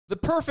The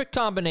perfect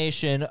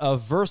combination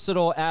of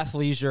versatile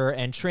athleisure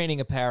and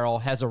training apparel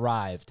has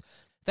arrived.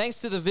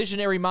 Thanks to the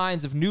visionary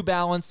minds of New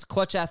Balance,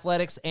 Clutch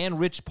Athletics, and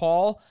Rich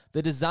Paul,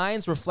 the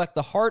designs reflect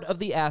the heart of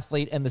the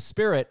athlete and the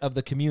spirit of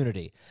the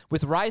community.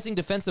 With rising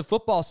defensive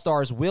football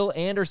stars Will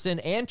Anderson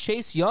and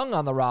Chase Young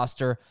on the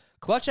roster,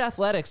 Clutch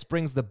Athletics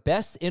brings the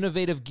best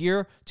innovative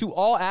gear to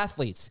all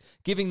athletes,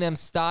 giving them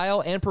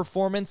style and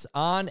performance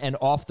on and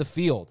off the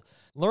field.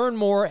 Learn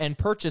more and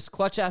purchase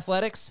Clutch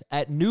Athletics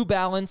at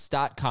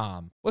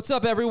newbalance.com. What's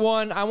up,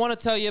 everyone? I want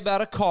to tell you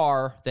about a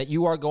car that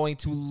you are going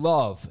to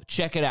love.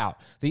 Check it out.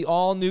 The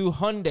all-new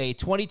Hyundai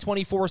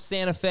 2024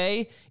 Santa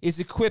Fe is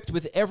equipped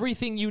with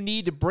everything you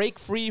need to break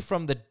free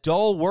from the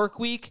dull work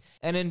week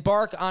and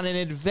embark on an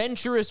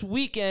adventurous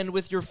weekend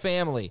with your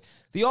family.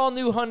 The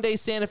all-new Hyundai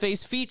Santa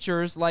Fe's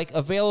features like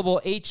available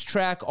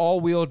H-Track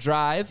all-wheel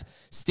drive,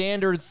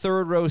 standard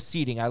third-row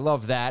seating, I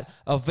love that,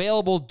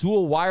 available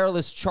dual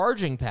wireless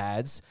charging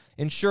pads,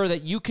 ensure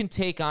that you can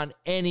take on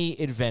any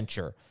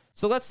adventure.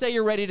 So let's say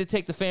you're ready to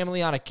take the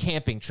family on a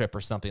camping trip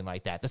or something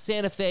like that. The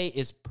Santa Fe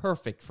is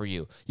perfect for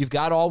you. You've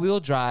got all-wheel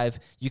drive.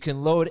 You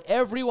can load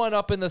everyone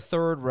up in the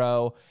third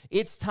row.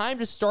 It's time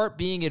to start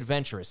being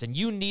adventurous, and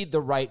you need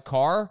the right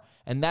car,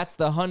 and that's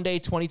the Hyundai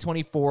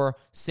 2024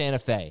 Santa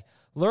Fe.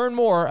 Learn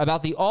more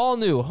about the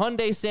all-new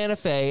Hyundai Santa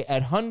Fe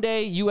at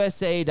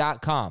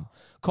HyundaiUSA.com.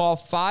 Call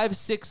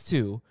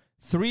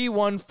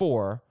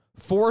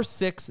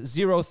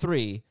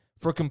 562-314-4603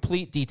 for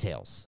complete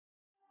details.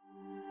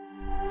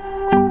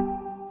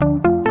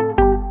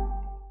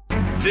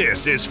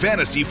 This is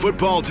Fantasy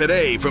Football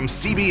Today from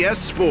CBS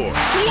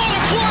Sports. What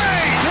a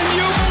play! Can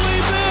you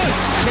believe this?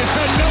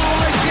 No,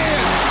 I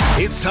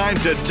can't. It's time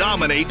to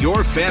dominate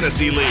your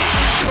fantasy league.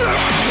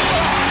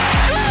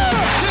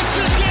 This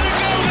is going to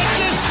go the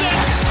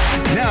distance.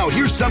 Now,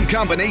 here's some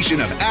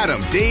combination of Adam,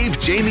 Dave,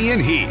 Jamie,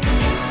 and Heath.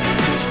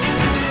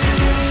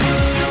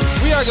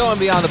 We are going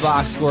beyond the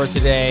box score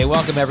today.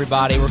 Welcome,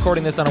 everybody.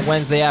 Recording this on a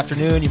Wednesday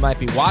afternoon. You might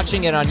be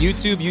watching it on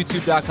YouTube,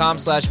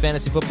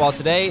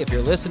 youtube.com/fantasyfootballtoday. If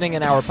you're listening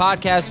in our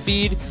podcast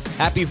feed,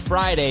 happy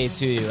Friday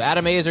to you.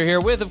 Adam Azer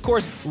here with, of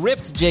course,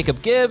 ripped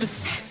Jacob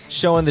Gibbs,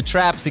 showing the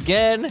traps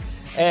again.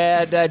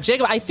 And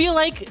Jacob, I feel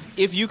like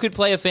if you could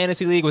play a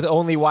fantasy league with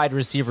only wide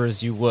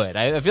receivers, you would.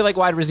 I feel like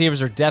wide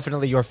receivers are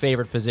definitely your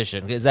favorite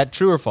position. Is that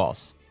true or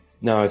false?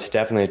 No, it's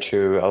definitely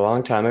true. A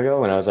long time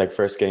ago when I was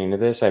first getting into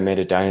this, I made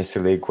a dynasty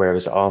league where it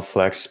was all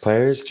flex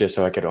players just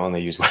so I could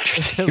only use wide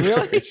receivers.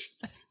 Really?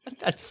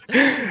 That's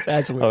weird.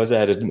 I was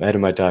ahead of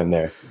my time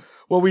there.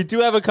 Well, we do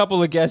have a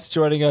couple of guests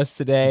joining us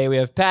today. We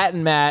have Pat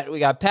and Matt. We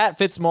got Pat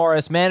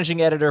Fitzmaurice,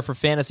 managing editor for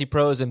Fantasy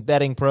Pros and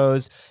Betting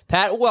Pros.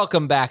 Pat,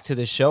 welcome back to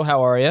the show.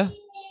 How are you?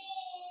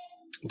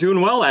 Doing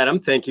well, Adam.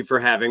 Thank you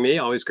for having me.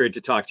 Always great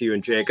to talk to you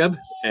and Jacob,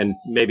 and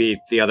maybe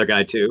the other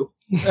guy too.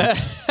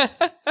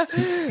 That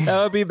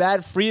would be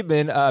Matt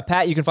Friedman.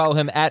 Pat, you can follow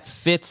him at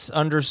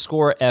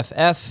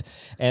Fitz_FF.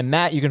 And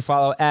Matt, you can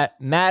follow at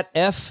Matt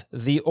F.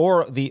 Am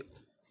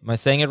I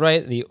saying it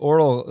right? The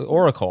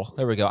Oracle.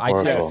 There we go. I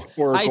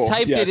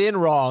typed it in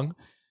wrong.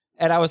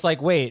 And I was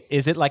like, wait,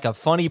 is it like a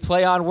funny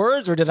play on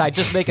words or did I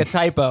just make a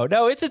typo?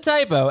 No, it's a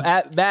typo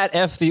at Matt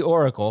F. the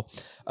Oracle.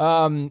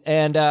 How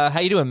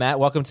you doing, Matt?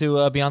 Welcome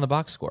to Beyond the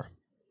Box Score.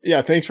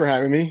 Yeah, thanks for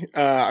having me.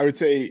 I would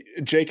say,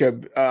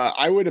 Jacob,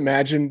 I would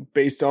imagine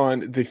based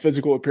on the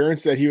physical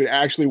appearance that he would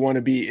actually want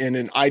to be in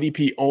an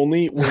IDP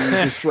only where you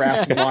just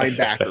draft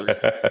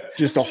linebackers.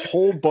 Just a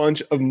whole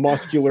bunch of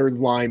muscular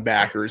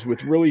linebackers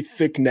with really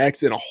thick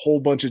necks and a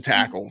whole bunch of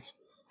tackles.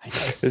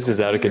 This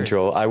is out of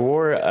control. I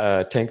wore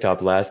a tank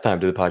top last time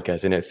to the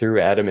podcast and it threw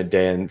Adam and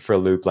Dan for a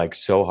loop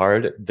so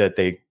hard that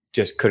they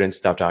just couldn't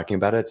stop talking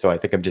about it. So I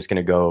think I'm just going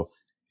to go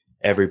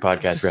every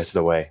podcast rest of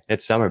the way.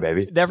 It's summer,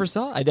 baby. I never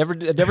saw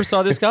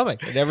this coming.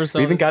 We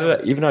even got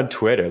it even on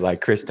Twitter,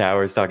 Chris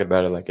Towers talking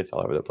about it, it's all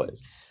over the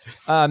place.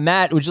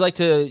 Matt, would you like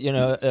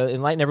to,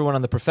 enlighten everyone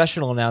on the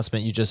professional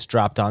announcement you just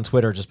dropped on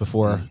Twitter just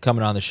before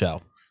coming on the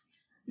show?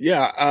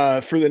 Yeah,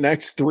 for the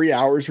next 3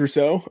 hours or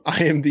so,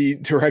 I am the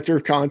director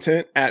of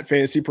content at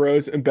Fantasy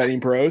Pros and Betting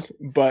Pros,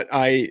 but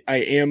I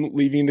am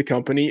leaving the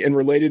company. In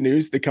related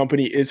news, the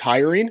company is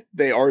hiring.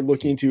 They are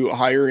looking to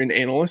hire an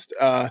analyst.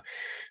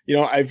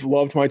 I've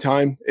loved my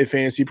time at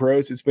Fantasy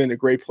Pros. It's been a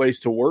great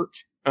place to work.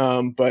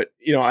 But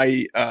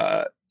I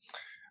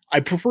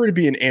prefer to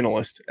be an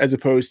analyst as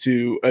opposed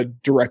to a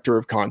director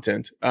of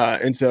content.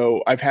 And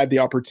so I've had the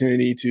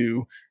opportunity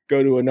to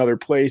go to another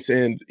place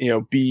and,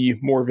 be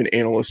more of an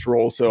analyst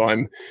role. So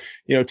I'm,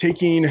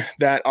 taking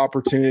that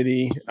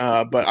opportunity.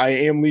 But I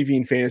am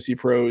leaving Fantasy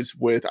Pros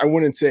with, I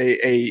wouldn't say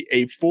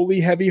a fully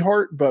heavy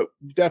heart, but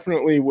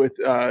definitely with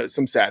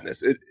some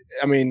sadness.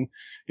 I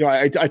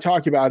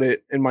talk about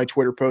it in my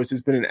Twitter post.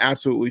 It's been an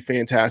absolutely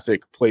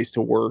fantastic place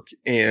to work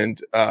and,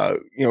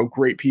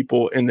 great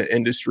people in the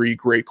industry,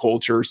 great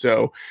culture.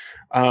 So,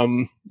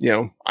 I'm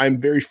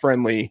very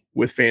friendly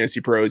with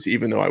Fantasy Pros,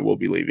 even though I will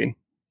be leaving.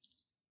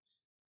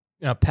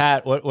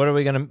 Pat, what are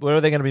they going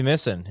to be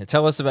missing?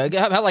 Tell us about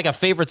a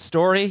favorite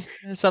story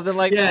or something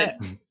like that.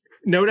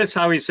 Notice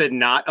how he said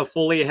not a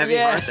fully heavy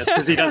heart? That's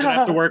because he doesn't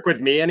have to work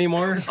with me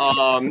anymore.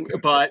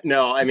 But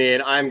no, I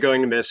mean, I'm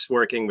going to miss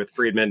working with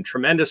Friedman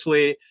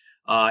tremendously.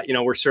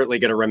 We're certainly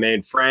going to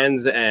remain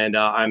friends, and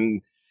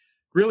I'm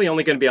really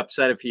only going to be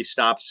upset if he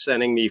stops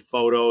sending me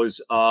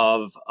photos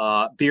of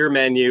beer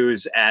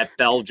menus at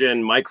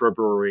Belgian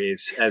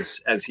microbreweries,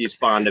 as he's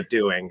fond of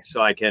doing,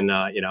 so I can,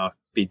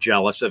 be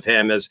jealous of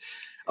him. As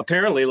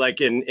apparently,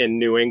 like in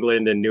New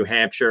England and New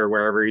Hampshire,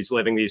 wherever he's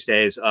living these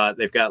days,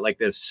 they've got like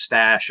this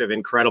stash of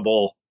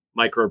incredible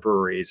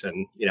microbreweries.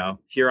 And,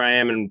 here I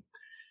am in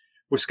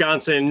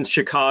Wisconsin,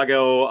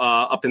 Chicago,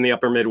 up in the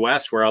upper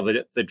Midwest where all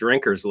the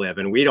drinkers live.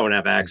 And we don't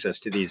have access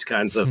to these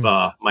kinds of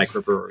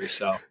microbreweries.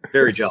 So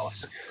very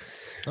jealous.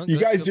 You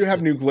guys do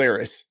have New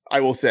Glarus, I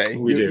will say.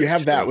 You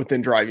have that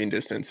within driving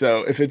distance.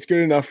 So if it's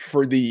good enough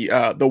for the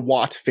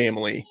Watt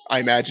family, I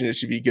imagine it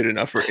should be good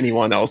enough for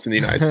anyone else in the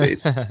United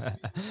States.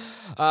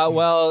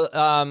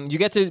 You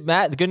get to,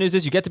 Matt, the good news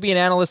is you get to be an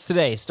analyst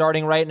today,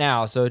 starting right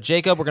now. So,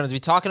 Jacob, we're going to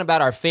be talking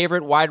about our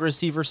favorite wide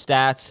receiver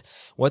stats,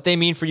 what they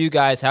mean for you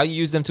guys, how you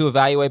use them to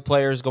evaluate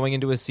players going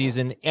into a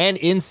season and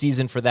in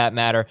season for that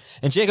matter.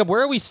 And, Jacob,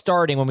 where are we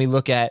starting when we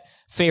look at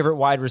favorite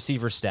wide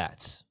receiver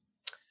stats?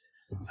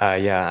 I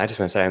just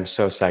want to say I'm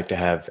so psyched to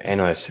have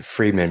analyst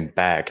Friedman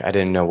back. I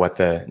didn't know what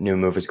the new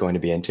move was going to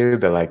be into,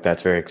 but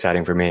that's very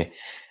exciting for me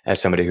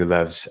as somebody who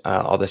loves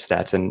all the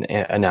stats and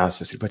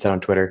analysis he puts out on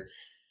Twitter.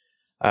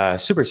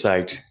 Super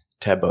psyched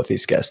to have both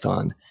these guests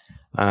on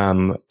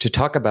to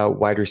talk about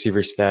wide receiver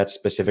stats,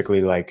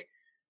 specifically like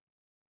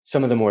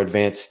some of the more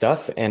advanced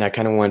stuff. And I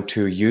kind of want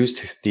to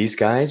use these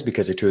guys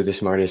because they're two of the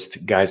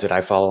smartest guys that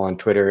I follow on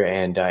Twitter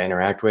and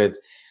interact with.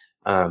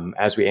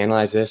 As we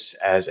analyze this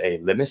as a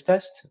litmus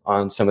test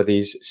on some of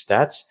these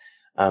stats.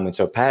 And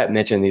so Pat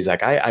mentioned these,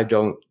 I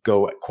don't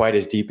go quite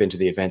as deep into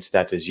the advanced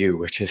stats as you,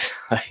 which is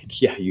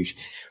you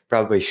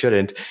probably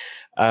shouldn't.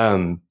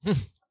 But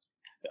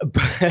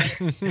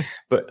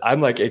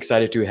I'm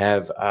excited to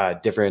have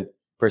different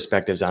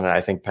perspectives on it. I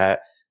think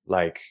Pat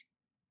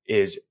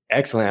is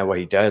excellent at what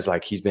he does.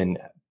 He's been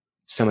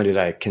somebody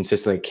that I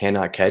consistently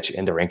cannot catch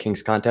in the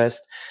rankings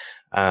contest.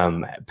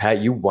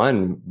 Pat, you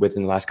won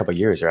within the last couple of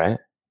years, right?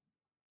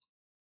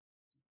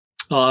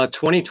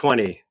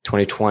 2020.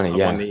 2020,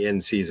 yeah. Won the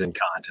in-season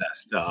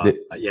contest.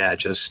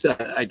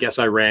 I guess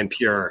I ran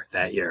pure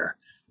that year.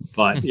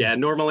 But yeah,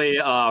 normally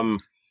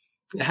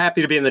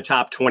happy to be in the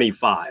top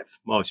 25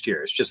 most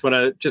years. Just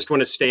want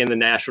to stay in the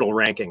national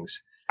rankings.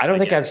 I don't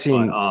think I've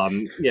seen. I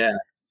don't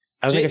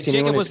think I've seen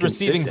Jacob was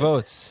receiving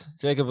votes.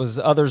 Jacob was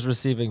others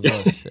receiving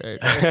votes.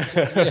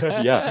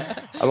 Yeah.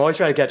 I'm always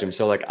trying to catch him.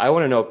 So I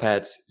want to know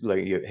Pat's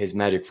his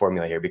magic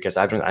formula here because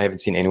I haven't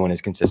seen anyone as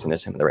consistent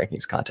as him in the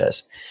rankings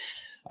contest.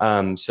 We're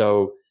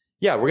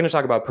going to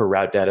talk about per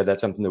route data.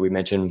 That's something that we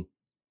mention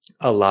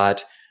a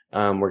lot.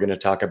 We're going to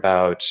talk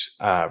about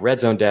red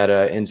zone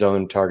data, end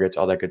zone targets,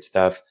 all that good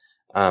stuff.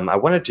 I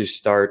wanted to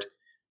start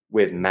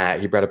with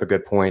Matt. He brought up a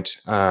good point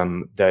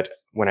that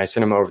when I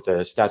sent him over the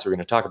stats we're going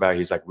to talk about,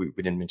 he's like, we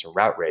didn't mention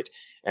route rate.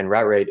 And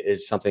route rate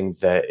is something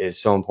that is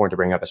so important to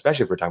bring up,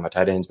 especially if we're talking about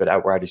tight ends, but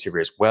out wide receiver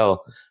as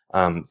well.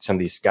 Some of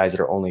these guys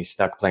that are only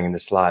stuck playing in the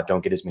slot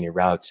don't get as many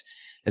routes,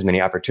 as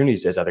many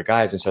opportunities as other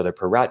guys. And so their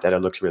per route data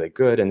looks really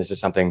good. And this is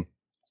something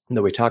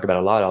that we talk about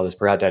a lot, all this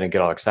per route data, and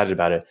get all excited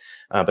about it.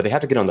 But they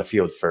have to get on the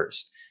field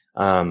first.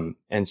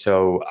 And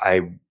so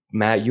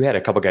Matt, you had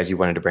a couple guys you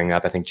wanted to bring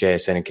up. I think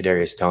JSN and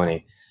Kadarius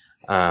Toney.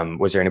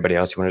 Was there anybody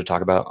else you wanted to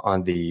talk about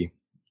on the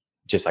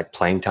just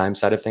playing time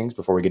side of things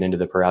before we get into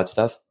the per route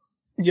stuff?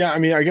 Yeah, I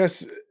mean, I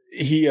guess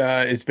he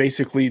is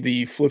basically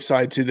the flip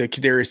side to the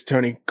Kadarius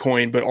Toney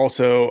coin, but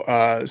also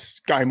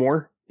Sky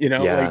Moore.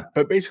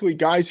 But basically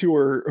guys who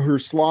are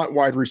slot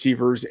wide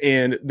receivers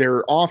and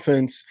their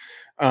offense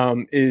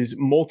is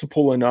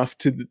multiple enough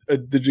to the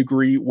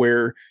degree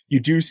where you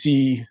do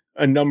see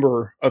a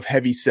number of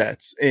heavy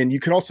sets. And you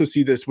can also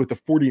see this with the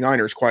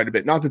 49ers quite a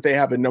bit. Not that they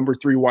have a number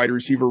 3 wide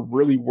receiver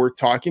really worth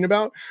talking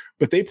about,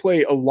 but they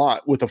play a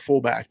lot with a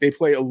fullback. They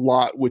play a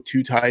lot with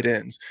 2 tight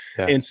ends.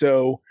 Yeah. And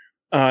so,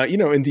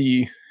 in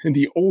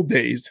the old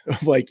days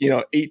of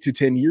 8 to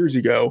 10 years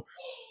ago,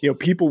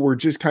 people were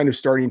just kind of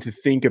starting to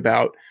think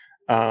about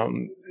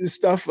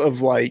stuff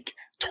of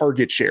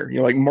target share,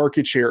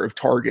 market share of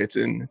targets,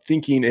 and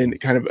thinking in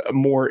kind of a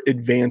more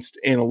advanced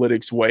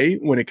analytics way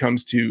when it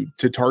comes to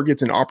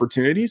targets and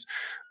opportunities.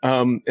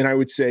 And I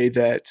would say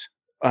that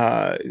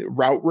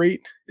route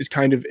rate is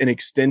kind of an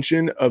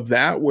extension of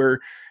that,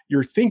 where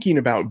you're thinking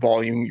about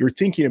volume, you're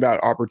thinking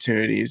about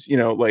opportunities.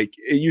 It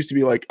used to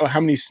be how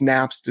many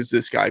snaps does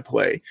this guy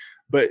play?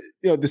 But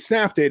the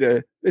snap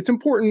data, it's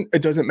important.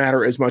 It doesn't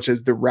matter as much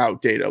as the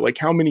route data.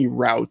 How many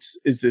routes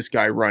is this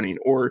guy running?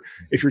 Or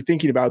if you're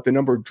thinking about the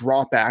number of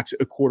dropbacks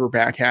a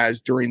quarterback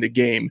has during the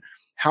game,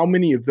 how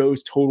many of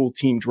those total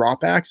team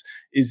dropbacks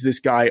is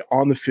this guy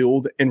on the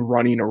field and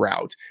running a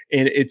route?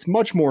 And it's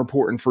much more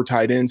important for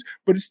tight ends,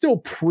 but it's still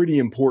pretty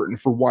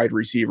important for wide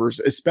receivers,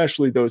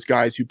 especially those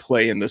guys who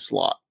play in the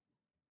slot.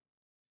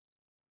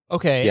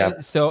 Okay. Yeah.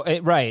 So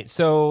right.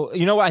 So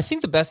I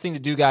think the best thing to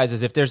do, guys,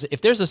 is if there's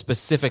a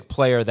specific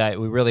player that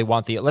we really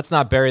want let's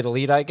not bury the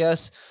lead, I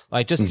guess.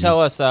 Like just tell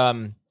us.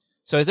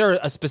 So is there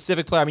a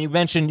specific player? I mean,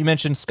 you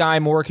mentioned Sky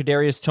Moore,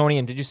 Kadarius Toney,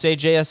 and did you say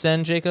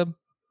JSN, Jacob?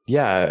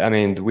 Yeah, I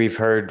mean, we've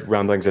heard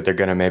rumblings that they're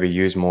going to maybe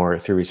use more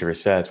through receiver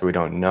sets, but we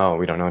don't know.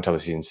 We don't know until the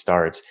season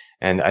starts.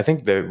 And I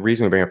think the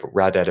reason we bring up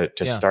route data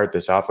to start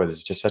this off with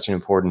is just such an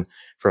important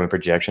from a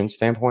projection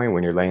standpoint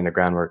when you're laying the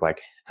groundwork.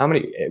 Like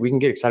we can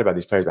get excited about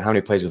these players, but how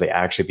many plays will they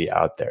actually be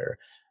out there?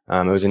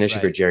 It was an issue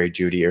for Jerry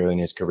Jeudy early in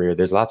his career.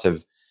 There's lots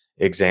of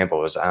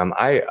examples.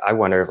 I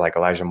wonder if like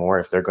Elijah Moore,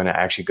 if they're going to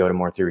actually go to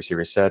more through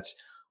receiver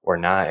sets or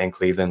not in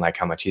Cleveland, like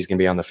how much he's going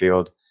to be on the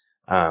field.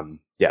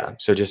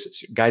 So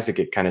just guys that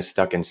get kind of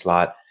stuck in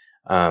slot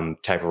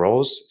type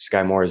roles.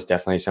 Sky Moore is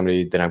definitely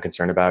somebody that I'm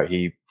concerned about.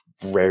 He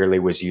rarely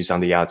was used on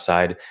the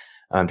outside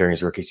during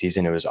his rookie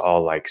season. It was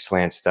all like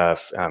slant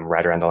stuff,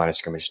 right around the line of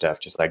scrimmage stuff,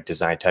 just like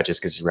design touches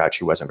because his route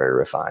tree wasn't very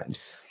refined.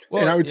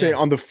 Well, and I would say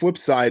on the flip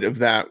side of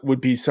that would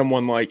be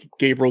someone like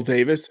Gabriel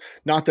Davis.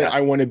 Not that I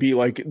want to be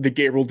like the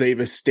Gabriel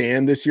Davis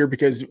stan this year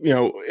because,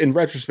 in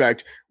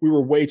retrospect, we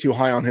were way too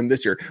high on him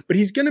this year. But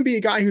he's going to be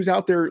a guy who's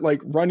out there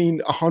like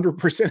running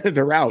 100% of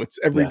the routes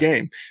every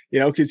game,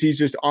 because he's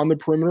just on the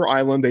perimeter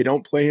island. They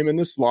don't play him in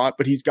the slot,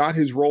 but he's got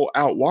his role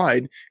out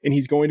wide and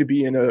he's going to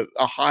be in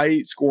a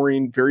high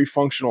scoring, very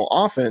functional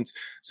offense.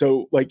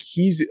 So like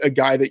he's a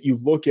guy that you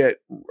look at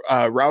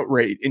route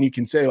rate and you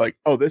can say like,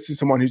 oh, this is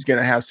someone who's going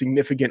to have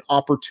significant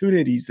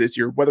opportunities this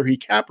year. Whether he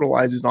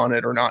capitalizes on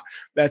it or not,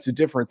 that's a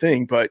different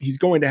thing, but he's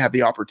going to have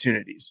the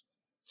opportunities.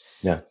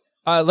 Yeah.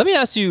 Let me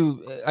ask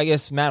you, I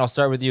guess, Matt, I'll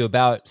start with you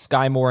about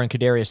Sky Moore and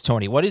Kadarius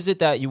Toney. What is it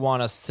that you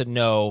want us to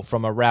know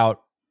from a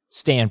route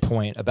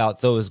standpoint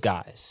about those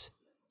guys?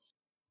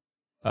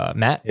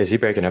 Matt? Is he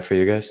breaking up for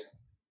you guys?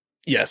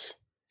 Yes.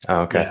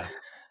 Oh, okay.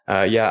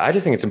 Yeah. I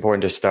just think it's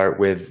important to start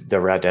with the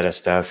route data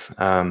stuff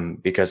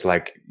because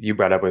like you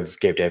brought up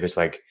with Gabe Davis,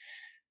 like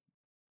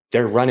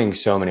they're running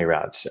so many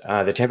routes.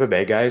 The Tampa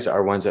Bay guys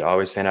are ones that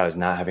always stand out as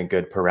not having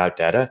good per route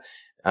data.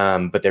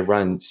 But they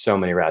run so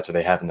many routes that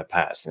they have in the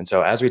past. And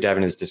so as we dive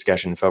into this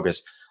discussion and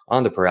focus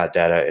on the per route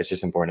data, it's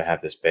just important to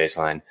have this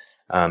baseline.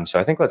 So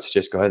I think let's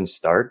just go ahead and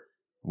start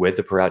with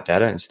the per route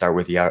data and start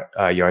with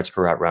yards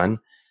per route run.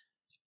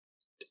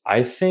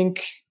 I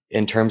think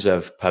in terms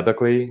of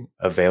publicly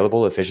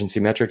available efficiency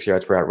metrics,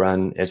 yards per route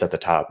run is at the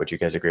top. Would you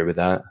guys agree with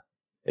that?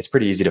 It's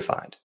pretty easy to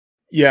find.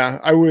 Yeah,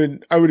 I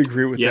would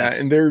agree with that.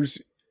 And there's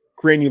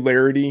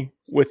granularity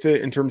with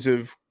it in terms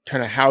of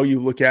kind of how you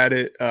look at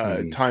it,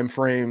 time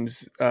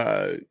frames,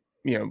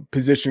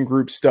 position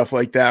groups, stuff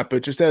like that.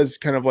 But just as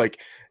kind of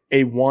like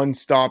a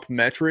one-stop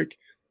metric,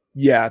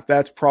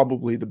 that's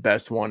probably the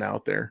best one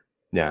out there.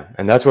 Yeah,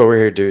 and that's what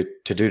we're here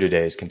to do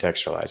today is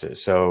contextualize it.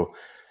 So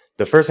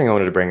the first thing I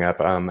wanted to bring up,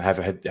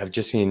 have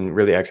just seen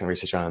really excellent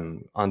research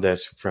on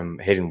this from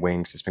Hayden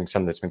Winks. It's been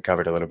something that's been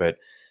covered a little bit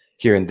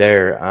here and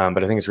there,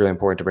 but I think it's really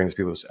important to bring this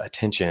people's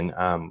attention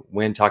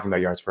when talking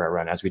about yards per route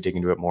run as we dig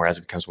into it more, as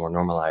it becomes more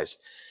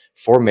normalized.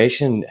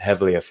 Formation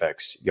heavily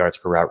affects yards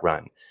per route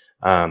run.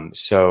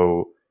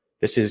 So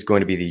this is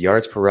going to be the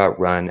yards per route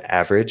run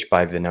average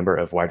by the number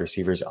of wide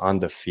receivers on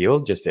the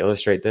field. Just to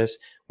illustrate this,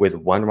 with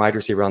one wide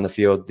receiver on the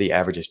field, the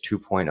average is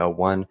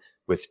 2.01.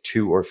 With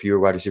two or fewer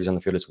wide receivers on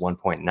the field, it's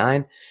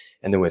 1.9.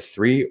 And then with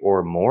three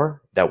or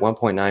more, that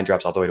 1.9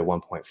 drops all the way to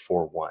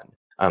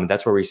 1.41.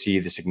 That's where we see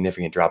the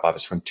significant drop off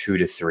is from 2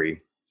 to 3.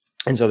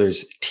 And so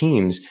there's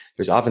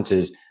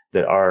offenses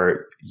that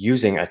are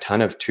using a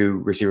ton of two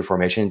receiver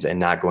formations and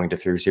not going to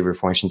three receiver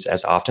formations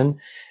as often.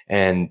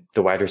 And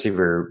the wide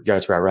receiver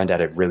yards per route run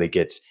data really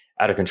gets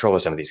out of control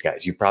with some of these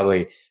guys. You've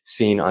probably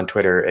seen on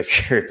Twitter,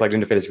 if you're plugged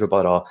into fantasy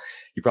football at all,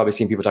 you've probably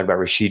seen people talk about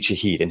Rashid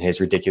Shaheed and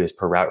his ridiculous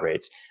per route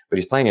rates, but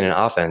he's playing in an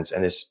offense.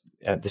 And this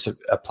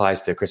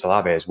applies to Chris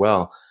Olave as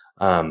well,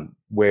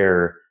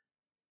 where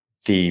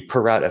the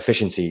per route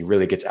efficiency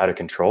really gets out of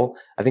control.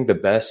 I think the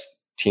best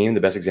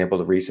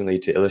example recently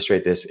to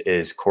illustrate this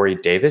is Corey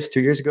Davis 2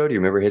 years ago. Do you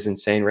remember his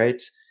insane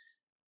rates?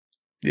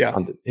 Yeah.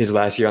 His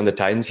last year on the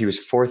Titans, he was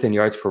 4th in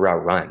yards per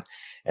route run.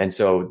 And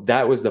so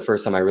that was the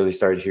first time I really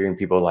started hearing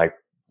people like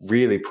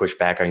really push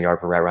back on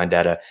yard per route run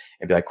data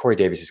and be like, Corey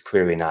Davis is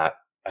clearly not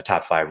a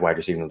top 5 wide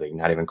receiver in the league,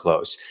 not even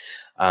close.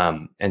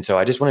 And so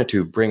I just wanted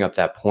to bring up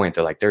that point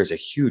that like there's a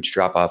huge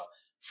drop off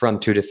from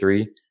 2 to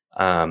 3.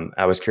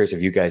 I was curious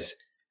if you guys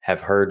have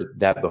heard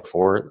that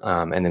before.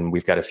 And then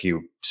we've got a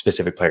few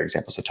specific player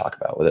examples to talk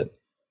about with it.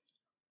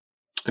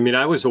 I mean,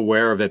 I was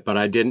aware of it, but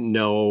I didn't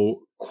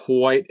know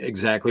quite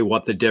exactly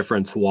what the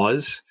difference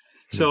was.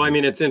 So, I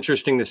mean, it's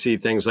interesting to see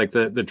things like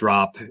the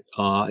drop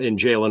in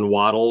Jalen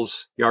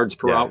Waddle's yards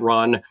per route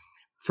run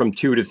from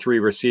 2 to 3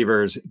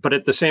 receivers. But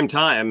at the same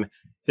time,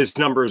 his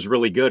number is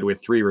really good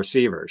with 3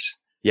 receivers.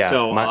 Yeah.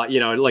 So,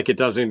 like it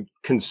doesn't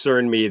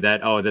concern me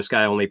that, this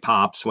guy only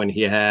pops when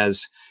he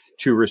has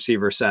 2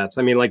 receiver sets.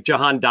 I mean, like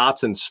Jahan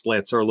Dotson's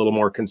splits are a little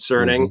more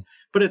concerning,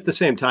 but at the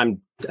same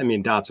time, I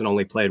mean, Dotson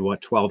only played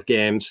 12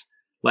 games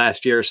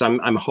last year. So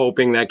I'm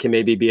hoping that can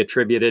maybe be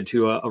attributed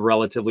to a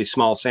relatively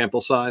small sample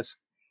size.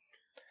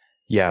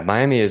 Yeah,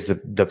 Miami is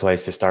the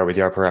place to start with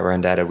yard per route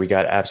run data. We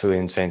got absolutely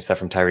insane stuff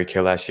from Tyreek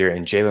Hill last year,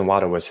 and Jalen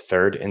Waddle was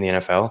third in the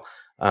NFL.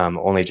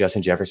 Only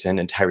Justin Jefferson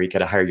and Tyreek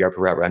had a higher yard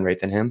per route run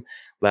rate than him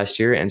last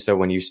year. And so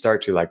when you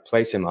start to like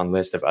place him on a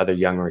list of other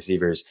young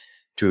receivers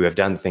to have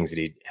done the things that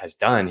he has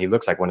done, he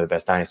looks like one of the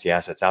best dynasty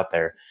assets out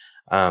there.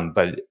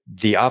 But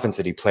the offense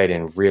that he played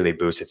in really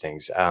boosted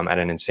things at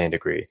an insane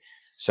degree.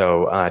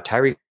 So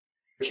Tyreek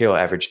Hill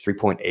averaged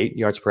 3.8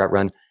 yards per route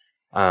run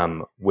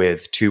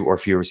with 2 or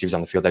fewer receivers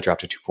on the field. That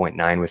dropped to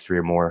 2.9 with 3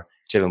 or more.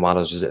 Jalen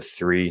Waddles was at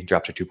 3,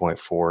 dropped to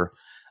 2.4.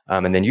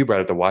 And then you brought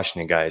up the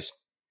Washington guys.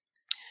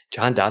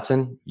 Jahan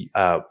Dotson,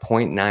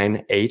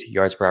 0.98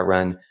 yards per route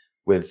run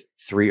with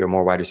 3 or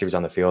more wide receivers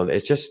on the field.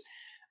 It's just,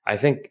 I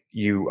think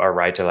you are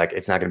right to like,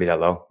 it's not going to be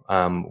that low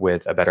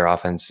with a better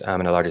offense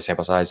and a larger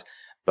sample size.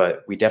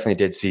 But we definitely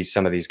did see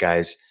some of these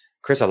guys.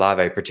 Chris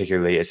Olave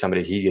particularly is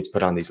somebody, he gets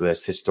put on these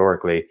lists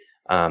historically.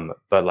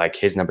 But like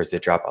his numbers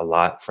did drop a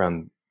lot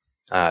from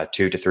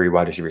 2 to 3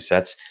 wide receiver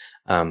sets.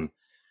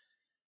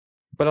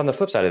 But on the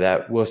flip side of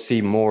that, we'll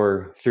see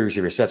more 3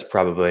 receiver sets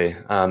probably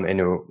in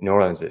New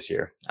Orleans this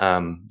year. I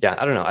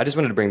don't know. I just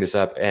wanted to bring this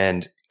up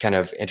and kind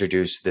of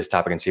introduce this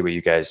topic and see what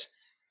you guys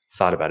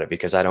thought about it,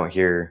 because I don't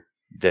hear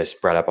this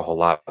brought up a whole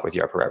lot with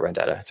your per route run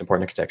data. It's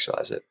important to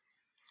contextualize it.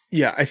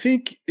 Yeah, I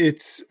think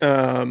it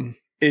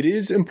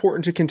is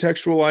important to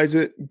contextualize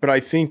it, but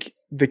I think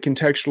the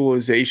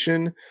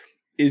contextualization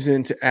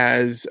isn't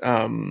as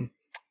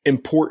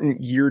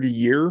important year to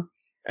year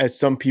as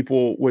some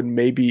people would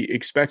maybe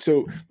expect.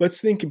 So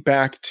let's think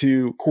back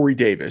to Corey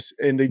Davis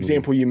and the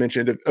example you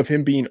mentioned of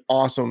him being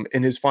awesome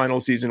in his final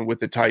season with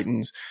the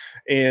Titans.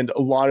 And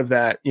a lot of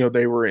that,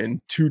 they were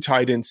in 2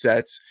 tight end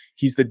sets.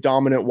 He's the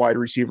dominant wide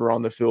receiver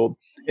on the field.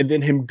 And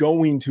then him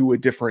going to a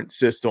different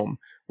system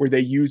where they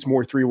use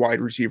more 3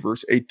 wide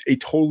receivers, a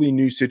totally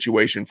new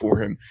situation for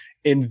him.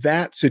 In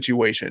that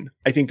situation,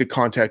 I think the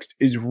context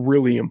is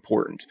really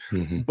important.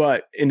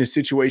 But in a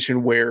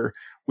situation where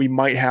we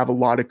might have a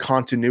lot of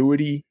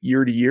continuity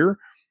year to year,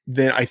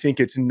 then I think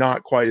it's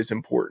not quite as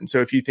important. So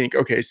if you think,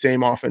 okay,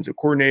 same offensive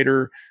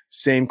coordinator,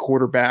 same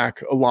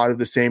quarterback, a lot of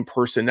the same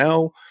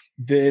personnel,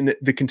 then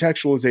the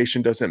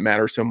contextualization doesn't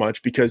matter so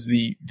much, because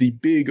the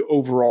big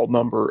overall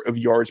number of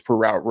yards per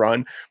route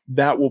run,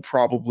 that will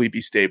probably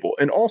be stable.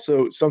 And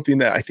also something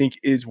that I think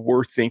is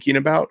worth thinking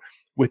about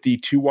with the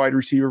 2 wide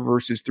receiver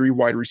versus 3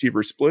 wide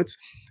receiver splits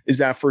is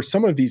that for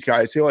some of these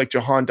guys, say like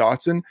Jahan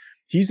Dotson,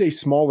 he's a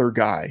smaller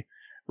guy,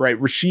 right?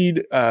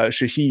 Rashid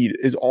Shaheed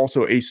is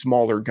also a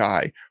smaller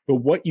guy. But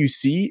what you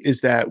see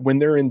is that when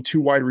they're in 2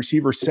 wide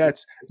receiver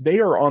sets, they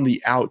are on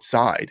the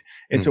outside.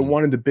 And so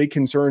one of the big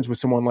concerns with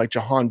someone like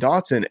Jahan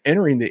Dotson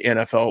entering the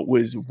NFL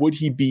was, would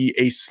he be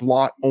a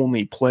slot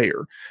only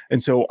player?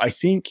 And so I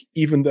think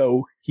even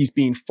though he's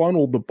being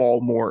funneled the ball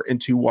more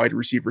into wide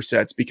receiver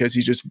sets because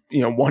he's just,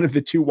 one of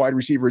the 2 wide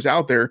receivers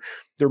out there,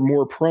 they're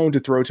more prone to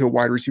throw to a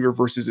wide receiver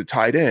versus a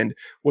tight end.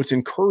 What's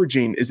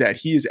encouraging is that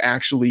he is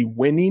actually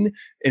winning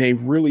in a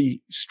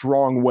really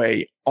strong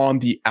way on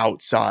the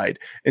outside.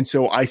 And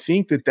so I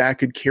think that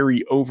could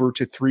carry over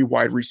to 3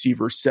 wide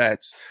receiver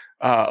sets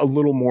a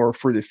little more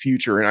for the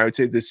future. And I would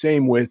say the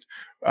same with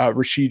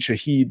Rashid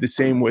Shaheed, the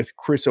same with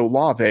Chris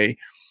Olave.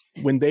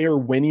 When they are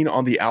winning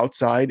on the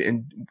outside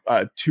in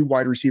 2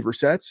 wide receiver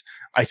sets,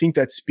 I think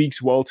that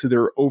speaks well to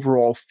their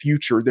overall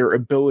future, their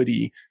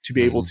ability to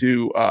be able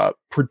to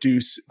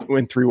produce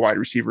in 3 wide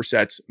receiver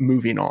sets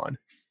moving on.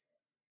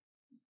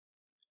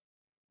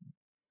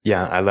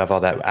 Yeah, I love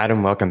all that.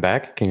 Adam, welcome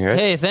back. Can you hear us?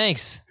 Hey,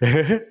 thanks.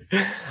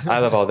 I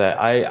love all that.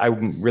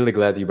 I'm really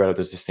glad that you brought up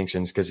those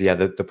distinctions because,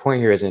 the point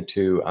here isn't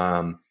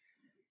to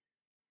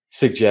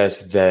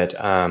suggest that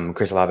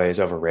Chris Olave is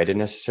overrated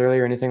necessarily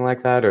or anything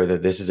like that, or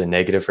that this is a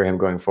negative for him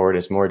going forward.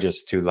 It's more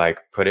just to like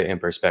put it in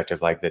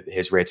perspective, like that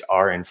his rates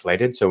are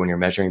inflated. So when you're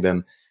measuring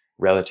them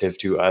relative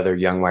to other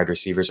young wide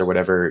receivers or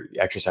whatever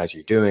exercise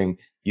you're doing,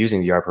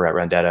 using the yard per route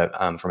run data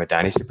from a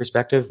dynasty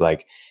perspective,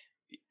 like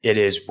it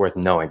is worth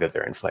knowing that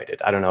they're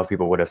inflated. I don't know if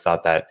people would have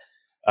thought that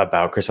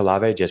about Chris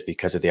Olave just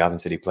because of the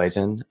offense that he plays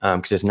in,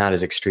 because it's not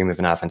as extreme of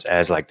an offense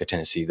as like the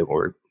Tennessee that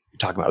we're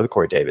talking about with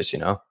Corey Davis,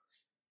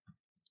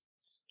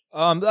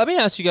 Let me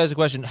ask you guys a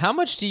question. How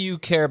much do you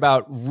care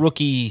about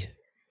rookie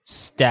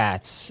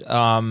stats?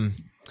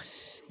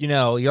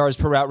 Yards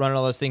per route run and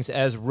all those things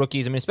as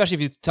rookies. I mean, especially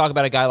if you talk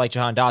about a guy like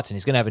Jahan Dotson,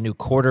 he's going to have a new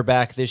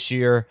quarterback this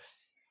year.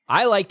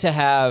 I like to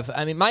have,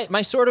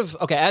 my sort of,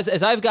 okay,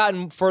 as I've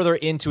gotten further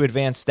into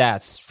advanced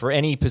stats for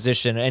any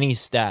position, any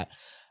stat,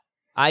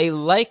 I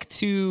like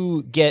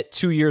to get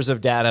 2 years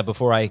of data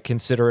before I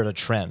consider it a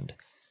trend.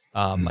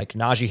 Like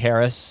Najee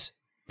Harris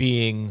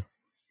being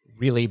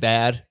really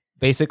bad,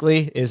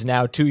 basically, is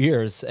now 2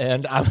 years.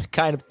 And I'm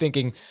kind of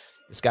thinking,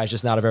 this guy's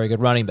just not a very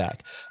good running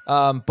back.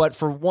 But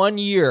for 1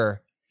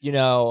 year,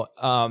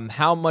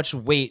 how much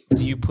weight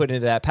do you put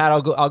into that? Pat,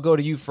 I'll go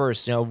to you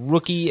first.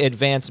 Rookie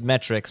advanced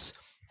metrics.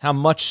 How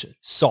much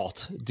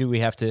salt do we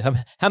have to,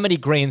 how many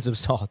grains of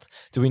salt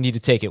do we need to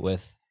take it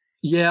with?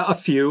 Yeah, a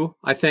few.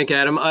 I think,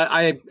 Adam,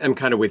 I am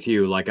kind of with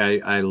you. Like,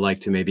 I like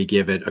to maybe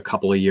give it a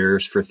couple of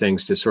years for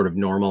things to sort of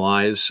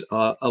normalize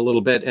a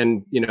little bit.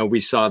 And, we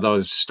saw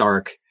those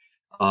stark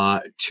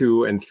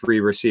 2 and 3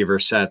 receiver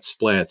set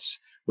splits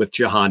with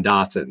Jahan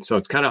Dotson. So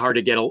it's kind of hard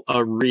to get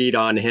a read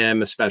on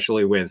him,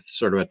 especially with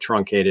sort of a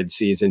truncated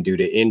season due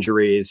to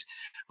injuries.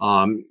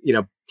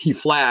 He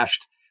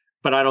flashed,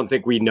 but I don't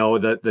think we know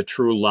the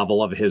true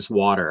level of his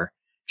water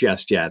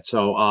just yet.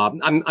 So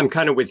I'm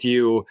kind of with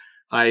you.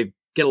 I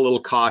get a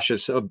little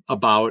cautious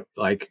about,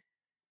 like,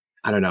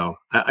 I don't know.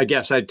 I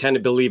guess I tend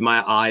to believe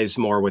my eyes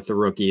more with the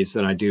rookies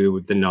than I do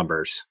with the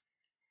numbers.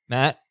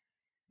 Matt?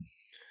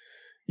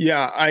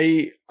 Yeah,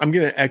 I'm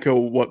going to echo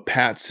what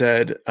Pat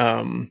said.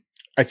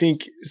 I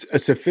think a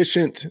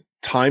sufficient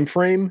time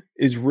frame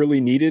is really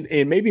needed,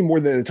 and maybe more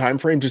than a time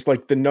frame, just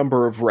like the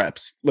number of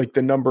reps, like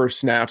the number of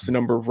snaps, the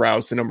number of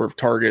routes, the number of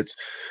targets.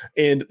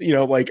 And,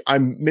 like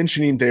I'm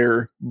mentioning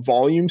their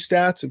volume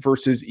stats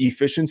versus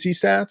efficiency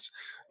stats,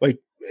 like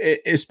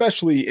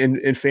especially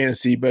in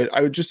fantasy, but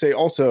I would just say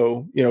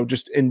also,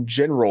 just in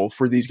general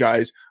for these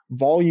guys,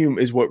 volume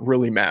is what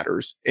really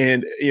matters.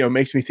 And,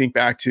 makes me think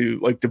back to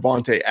like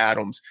Devontae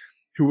Adams,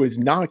 who was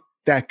not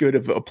that good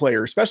of a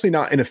player, especially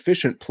not an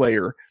efficient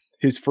player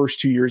his first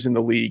 2 years in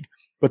the league.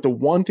 But the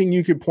one thing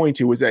you could point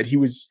to was that he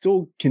was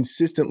still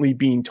consistently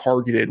being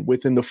targeted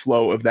within the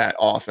flow of that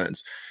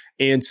offense.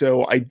 And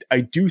so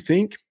I do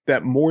think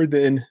that more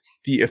than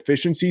the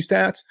efficiency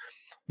stats,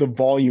 the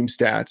volume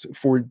stats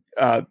for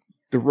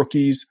the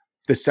rookies,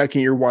 the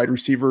second-year wide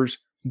receivers,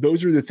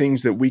 those are the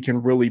things that we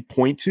can really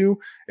point to.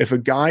 If a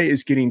guy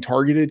is getting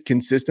targeted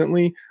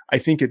consistently, I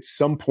think at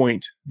some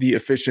point the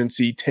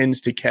efficiency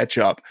tends to catch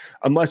up,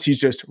 unless he's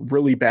just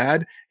really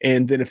bad.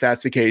 And then if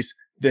that's the case,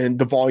 then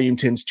the volume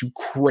tends to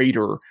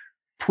crater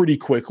pretty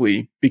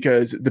quickly,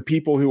 because the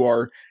people who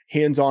are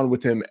hands-on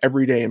with him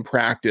every day in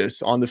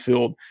practice on the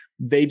field,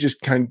 they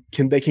just can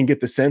get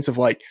the sense of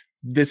like,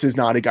 this is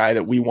not a guy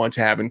that we want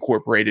to have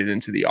incorporated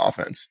into the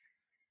offense.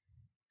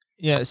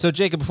 Yeah. So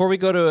Jacob, before we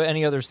go to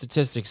any other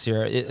statistics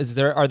here,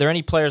 are there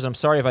any players? I'm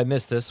sorry if I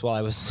missed this while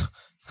I was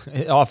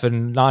off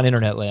in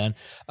non-internet land.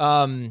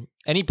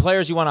 Any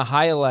players you want to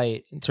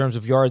highlight in terms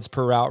of yards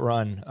per route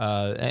run?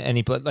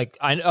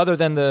 Other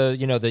than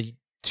the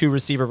 2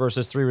 receiver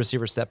versus 3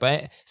 receiver stat,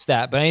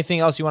 but anything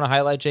else you want to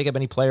highlight, Jacob?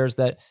 Any players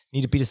that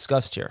need to be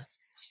discussed here?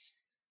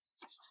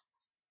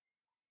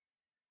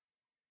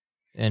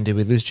 And did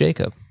we lose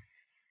Jacob?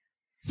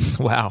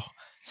 Wow.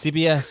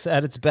 CBS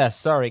at its best.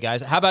 Sorry,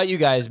 guys. How about you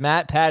guys?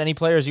 Matt, Pat, any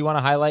players you want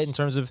to highlight in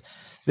terms of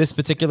this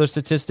particular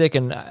statistic?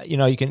 And,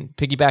 you can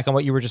piggyback on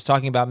what you were just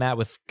talking about, Matt,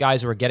 with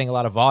guys who are getting a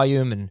lot of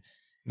volume and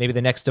maybe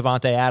the next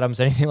Devontae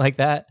Adams, anything like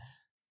that?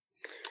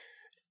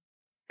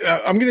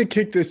 I'm going to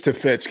kick this to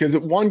Fitz, because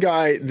one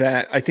guy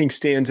that I think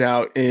stands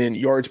out in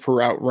yards per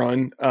route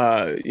run,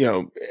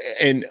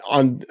 and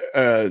on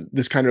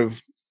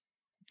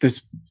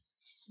this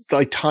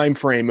like time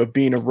frame of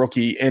being a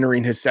rookie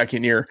entering his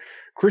second year,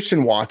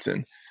 Christian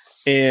Watson.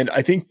 And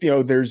I think,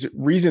 there's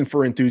reason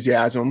for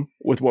enthusiasm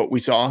with what we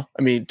saw.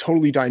 I mean,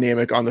 totally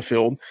dynamic on the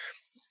field.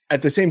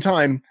 At the same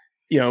time,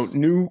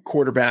 new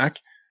quarterback.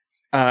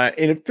 And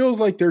it feels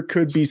like there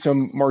could be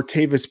some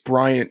Martavis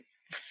Bryant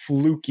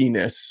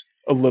flukiness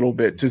a little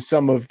bit to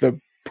some of the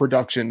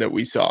production that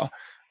we saw.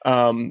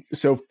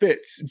 So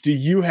Fitz, do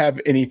you have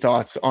any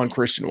thoughts on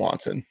Christian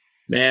Watson?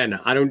 Man,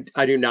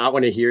 I do not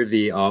want to hear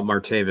the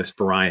Martavis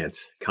Bryant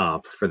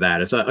comp for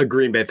that. As a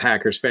Green Bay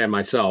Packers fan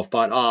myself,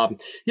 but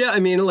yeah, I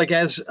mean, like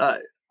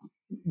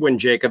when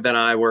Jacob and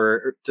I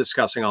were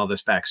discussing all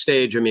this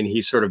backstage, I mean,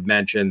 he sort of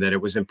mentioned that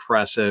it was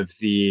impressive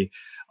the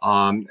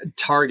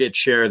target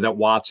share that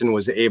Watson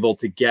was able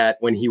to get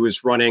when he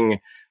was running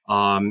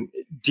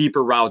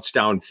deeper routes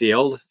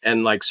downfield,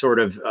 and like sort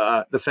of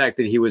the fact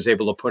that he was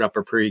able to put up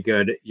a pretty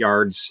good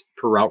yards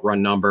per route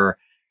run number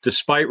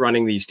despite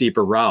running these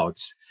deeper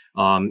routes.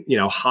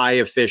 High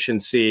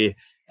efficiency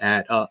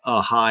at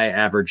a high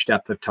average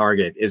depth of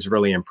target is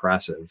really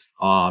impressive.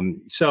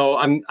 So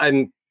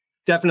I'm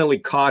definitely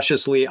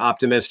cautiously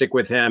optimistic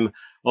with him,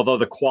 although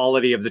the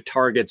quality of the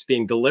targets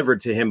being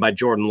delivered to him by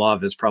Jordan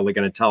Love is probably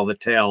going to tell the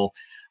tale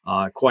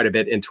quite a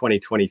bit in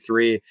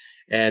 2023.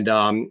 And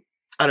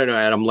I don't know,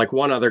 Adam, like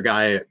one other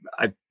guy,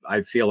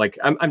 I feel like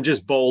I'm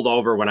just bowled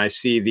over when I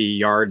see the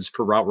yards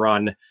per route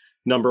run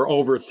number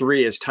over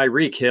 3 is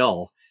Tyreek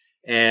Hill.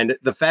 And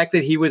the fact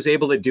that he was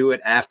able to do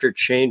it after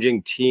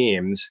changing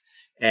teams,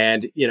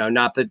 and,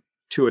 not that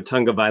Tua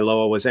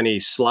Tagovailoa was any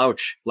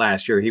slouch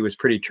last year. He was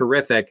pretty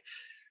terrific.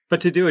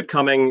 But to do it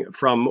coming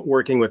from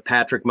working with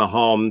Patrick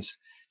Mahomes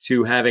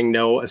to having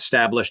no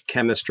established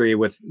chemistry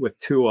with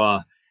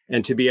Tua,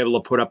 and to be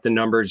able to put up the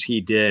numbers he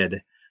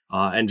did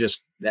and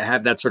just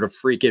have that sort of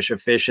freakish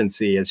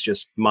efficiency is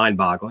just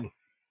mind-boggling.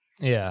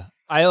 Yeah.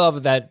 I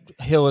love that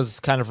Hill has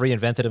kind of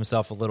reinvented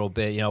himself a little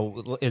bit. You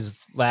know, his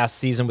last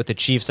season with the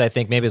Chiefs, I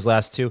think maybe his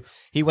last two,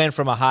 he went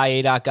from a high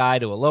ADOT guy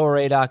to a lower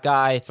ADOT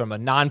guy, from a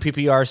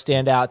non-PPR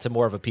standout to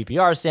more of a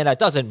PPR standout.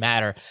 Doesn't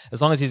matter.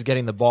 As long as he's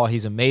getting the ball,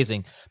 he's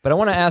amazing. But I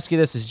want to ask you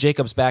this, as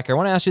Jacob's back here, I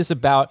want to ask you this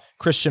about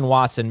Christian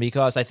Watson,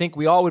 because I think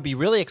we all would be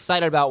really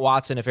excited about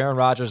Watson if Aaron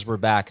Rodgers were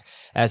back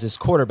as his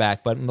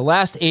quarterback. But in the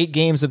last 8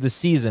 games of the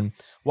season,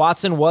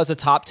 Watson was a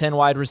top 10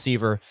 wide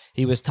receiver.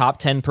 He was top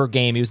 10 per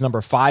game. He was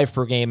number 5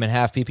 per game in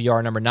half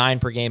PPR, number 9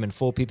 per game in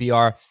full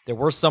PPR. There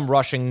were some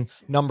rushing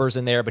numbers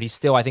in there, but he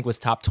still, I think, was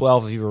top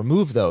 12 if you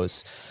remove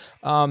those.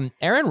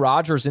 Aaron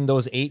Rodgers in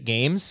those 8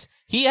 games,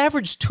 he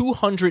averaged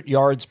 200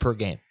 yards per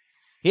game.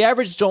 He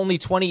averaged only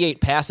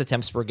 28 pass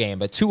attempts per game,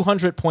 but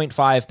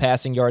 200.5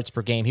 passing yards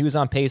per game. He was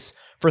on pace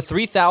for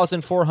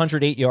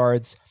 3,408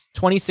 yards,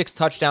 26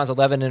 touchdowns,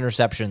 11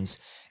 interceptions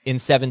in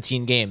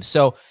 17 games.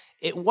 So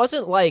it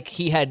wasn't like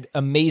he had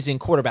amazing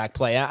quarterback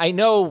play. I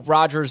know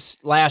Rodgers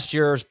last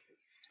year,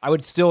 I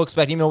would still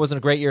expect, even though it wasn't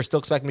a great year, still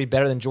expect him to be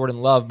better than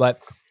Jordan Love. But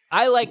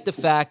I like the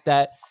fact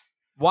that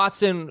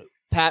Watson,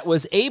 Pat,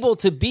 was able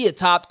to be a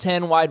top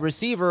 10 wide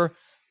receiver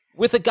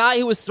with a guy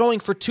who was throwing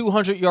for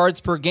 200 yards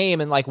per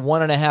game and like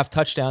 1.5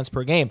 touchdowns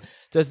per game.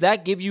 Does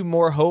that give you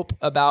more hope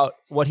about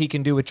what he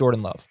can do with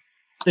Jordan Love?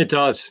 It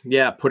does.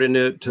 Yeah. Put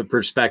into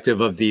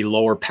perspective of the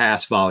lower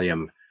pass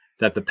volume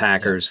that the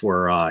Packers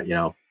were,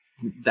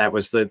 that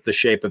was the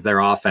shape of their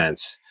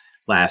offense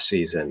last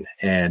season.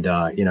 And,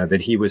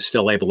 that he was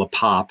still able to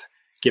pop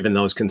given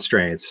those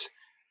constraints.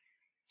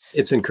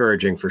 It's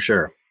encouraging for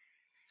sure.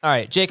 All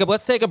right, Jacob,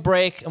 let's take a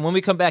break. And when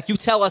we come back, you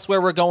tell us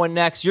where we're going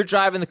next. You're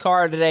driving the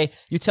car today.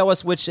 You tell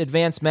us which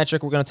advanced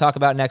metric we're going to talk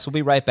about next. We'll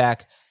be right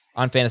back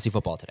on Fantasy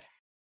Football Today.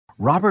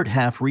 Robert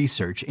Half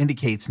research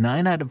indicates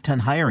 9 out of 10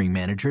 hiring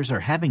managers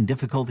are having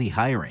difficulty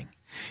hiring.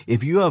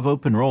 If you have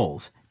open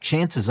roles,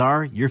 chances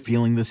are you're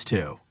feeling this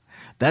too.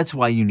 That's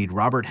why you need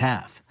Robert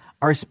Half.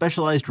 Our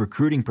specialized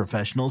recruiting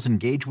professionals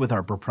engage with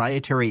our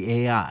proprietary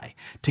AI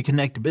to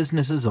connect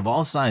businesses of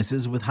all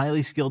sizes with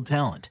highly skilled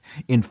talent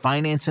in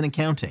finance and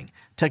accounting,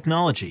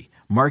 technology,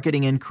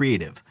 marketing and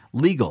creative,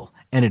 legal,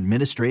 and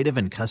administrative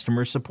and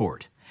customer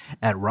support.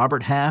 At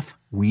Robert Half,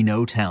 we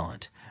know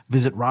talent.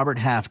 Visit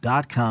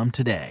roberthalf.com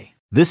today.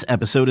 This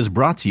episode is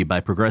brought to you by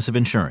Progressive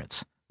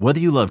Insurance. Whether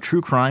you love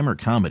true crime or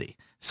comedy,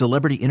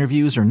 celebrity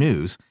interviews or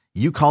news,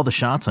 you call the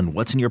shots on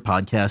what's in your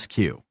podcast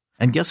queue.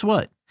 And guess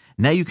what?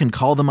 Now you can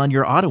call them on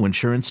your auto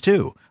insurance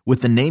too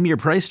with the Name Your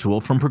Price tool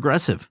from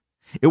Progressive.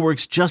 It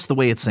works just the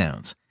way it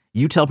sounds.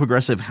 You tell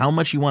Progressive how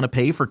much you want to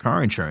pay for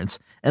car insurance,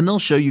 and they'll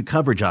show you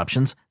coverage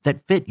options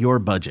that fit your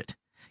budget.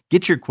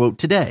 Get your quote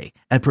today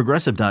at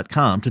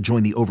Progressive.com to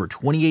join the over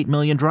 28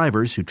 million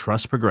drivers who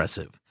trust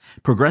Progressive.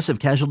 Progressive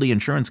Casualty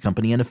Insurance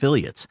Company and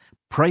Affiliates.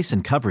 Price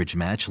and coverage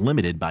match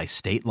limited by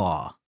state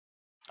law.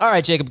 All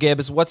right, Jacob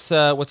Gibbs, what's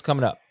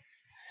coming up?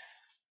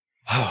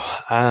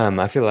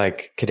 I feel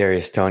like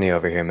Kadarius Toney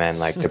over here, man.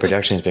 Like the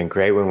production has been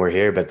great when we're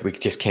here, but we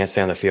just can't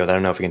stay on the field. I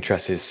don't know if we can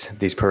trust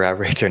these per route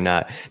rates or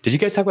not. Did you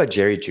guys talk about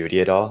Jerry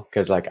Jeudy at all?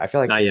 Because I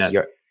feel like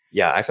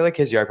I feel like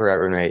his yard per route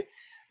run rate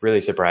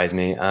really surprised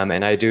me.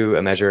 And I do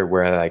a measure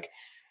where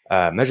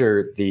I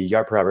measure the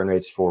yard per route run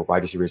rates for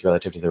wide receivers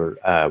relative to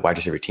their wide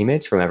receiver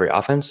teammates from every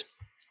offense,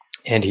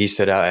 and he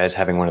stood out as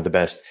having one of the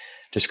best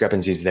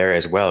discrepancies there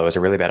as well. It was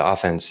a really bad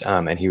offense,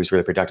 and he was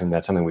really productive.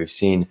 That's something we've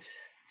seen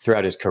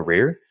throughout his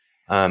career.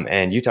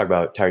 And you talk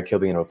about Tyreek Hill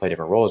being able to play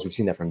different roles. We've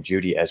seen that from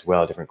Jeudy as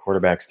well, different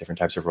quarterbacks, different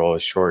types of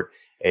roles, short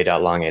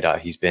ADOT, long ADOT.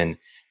 He's been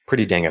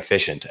pretty dang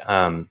efficient.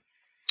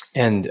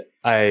 And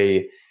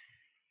I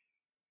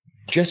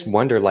just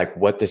wonder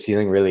what the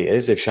ceiling really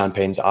is if Sean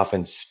Payton's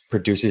offense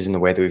produces in the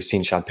way that we've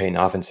seen Sean Payton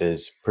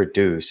offenses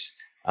produce.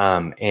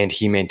 And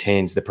he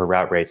maintains the per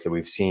route rates that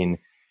we've seen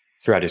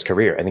throughout his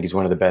career. I think he's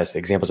one of the best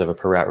examples of a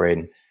per route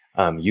rate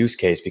use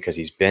case because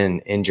he's been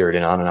injured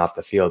and on and off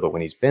the field, but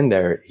when he's been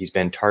there, he's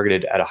been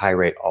targeted at a high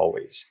rate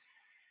always.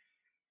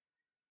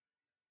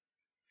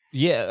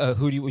 Yeah,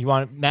 who do you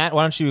want? Matt,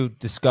 why don't you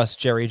discuss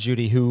Jerry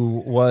Jeudy,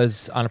 who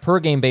was on a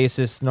per game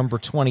basis number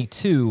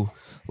 22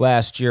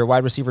 last year,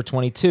 wide receiver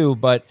 22,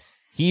 but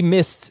he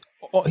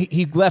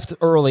left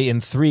early in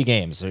 3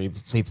 games. So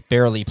he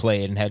barely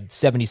played and had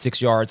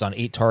 76 yards on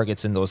 8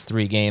 targets in those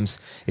 3 games.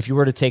 If you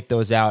were to take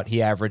those out,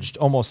 he averaged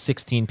almost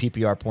 16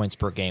 PPR points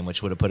per game,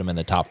 which would have put him in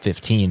the top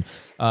 15.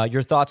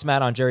 Your thoughts,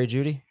 Matt, on Jerry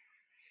Jeudy?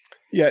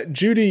 Yeah,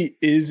 Jeudy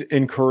is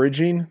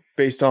encouraging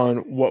based on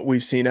what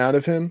we've seen out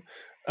of him.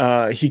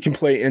 He can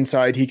play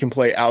inside, he can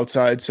play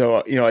outside.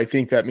 So, I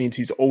think that means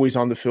he's always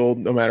on the field,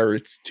 no matter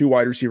it's 2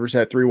 wide receiver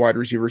set, 3 wide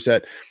receiver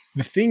set.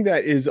 The thing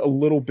that is a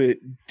little bit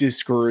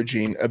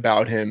discouraging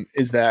about him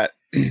is that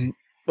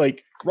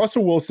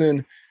Russell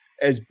Wilson,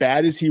 as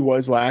bad as he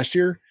was last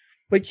year,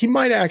 he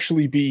might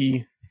actually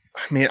be,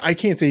 I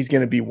can't say he's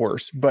going to be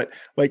worse, but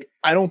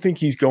I don't think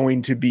he's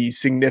going to be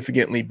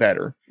significantly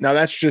better. Now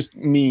that's just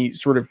me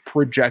sort of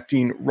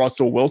projecting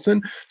Russell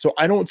Wilson. So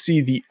I don't see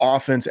the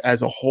offense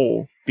as a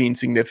whole being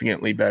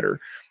significantly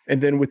better.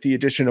 And then with the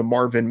addition of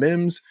Marvin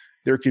Mims,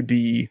 there could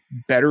be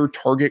better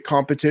target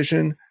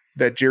competition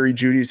that Jerry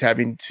Jeudy is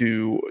having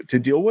to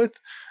deal with.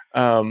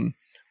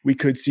 We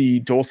could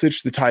see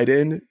Dulcich, the tight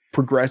end,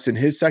 progress in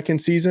his second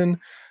season.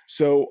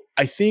 So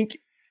I think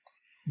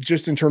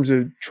just in terms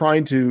of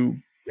trying to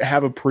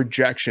have a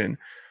projection,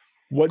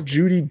 what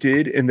Jeudy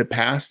did in the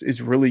past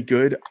is really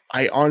good.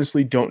 I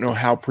honestly don't know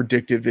how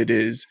predictive it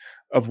is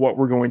of what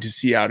we're going to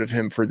see out of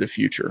him for the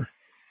future.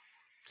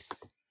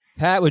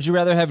 Pat, would you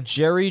rather have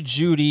Jerry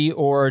Jeudy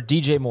or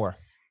DJ Moore?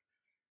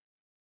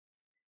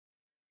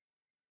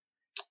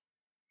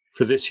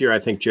 For this year, I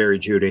think Jerry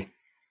Jeudy.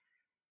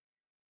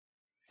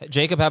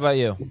 Jacob, how about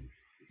you?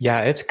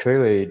 Yeah, it's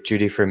clearly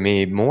Jeudy for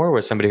me. Moore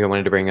was somebody who I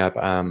wanted to bring up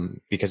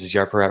because his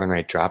yard per route run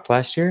rate dropped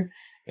last year.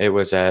 It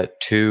was at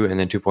 2 and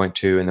then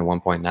 2.2 and then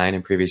 1.9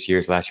 in previous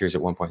years. Last year's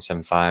at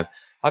 1.75.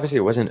 Obviously,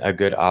 it wasn't a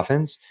good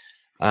offense,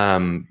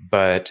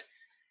 but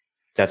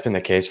that's been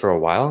the case for a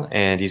while.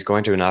 And he's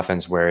going to an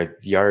offense where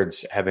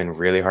yards have been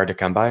really hard to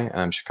come by.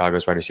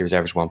 Chicago's wide receivers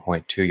averaged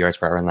 1.2 yards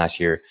per run last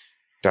year.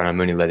 Darnell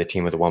Mooney led the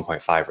team with a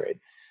 1.5 rate.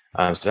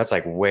 So that's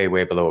like way,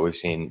 way below what we've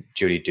seen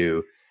Jeudy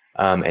do.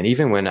 And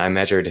even when I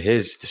measured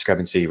his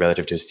discrepancy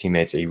relative to his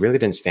teammates, he really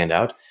didn't stand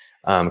out.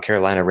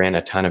 Carolina ran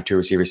a ton of 2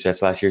 receiver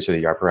sets last year, so the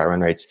yard per route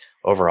run rates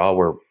overall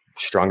were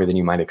stronger than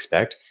you might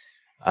expect.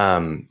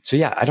 So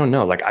yeah, I don't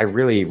know. Like I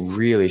really,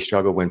 really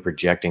struggle when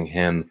projecting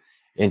him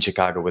in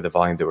Chicago with the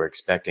volume that we're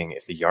expecting.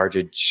 If the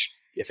yardage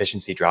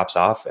efficiency drops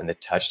off and the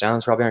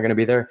touchdowns probably aren't going to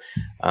be there,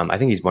 I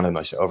think he's one of the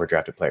most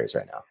overdrafted players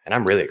right now. And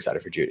I'm really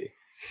excited for Jeudy.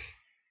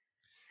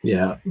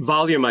 Yeah.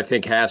 Volume, I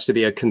think, has to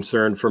be a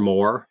concern for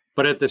Moore.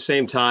 But at the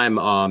same time,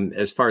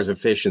 as far as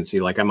efficiency,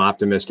 like I'm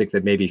optimistic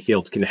that maybe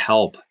Fields can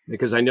help,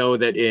 because I know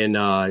that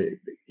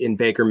in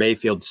Baker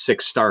Mayfield's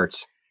 6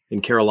 starts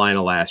in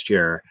Carolina last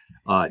year,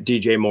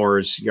 DJ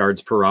Moore's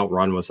yards per route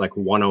run was like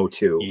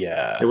 102.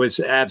 Yeah. It was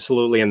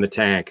absolutely in the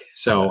tank.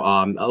 So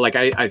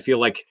I feel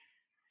like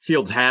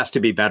Fields has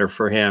to be better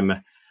for him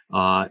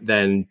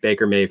than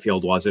Baker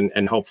Mayfield was,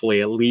 and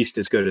hopefully at least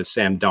as good as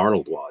Sam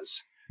Darnold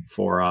was.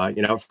 For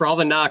all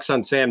the knocks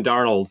on Sam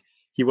Darnold,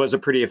 he was a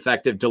pretty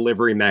effective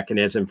delivery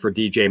mechanism for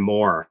DJ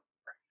Moore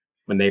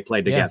when they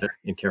played together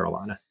in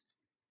Carolina.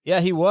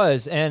 Yeah, he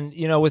was. And,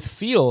 with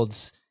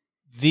Fields,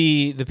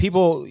 the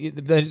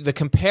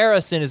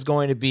comparison is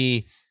going to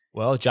be,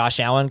 well, Josh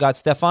Allen got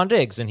Stephon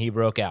Diggs and he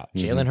broke out.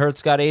 Jalen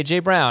Hurts got A.J.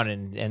 Brown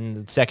and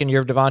the second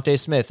year of Devontae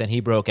Smith and he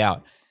broke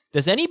out.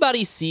 Does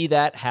anybody see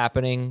that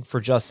happening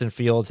for Justin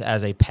Fields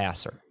as a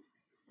passer?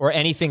 Or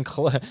anything,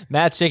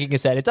 Matt's shaking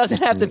his head. It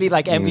doesn't have to be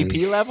like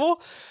MVP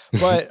level,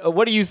 but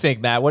what do you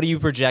think, Matt? What do you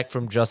project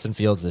from Justin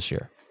Fields this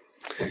year?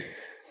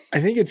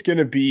 I think it's going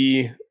to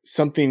be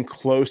something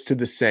close to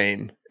the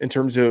same in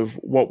terms of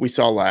what we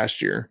saw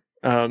last year.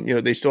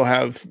 They still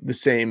have the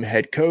same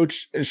head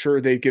coach, and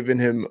sure, they've given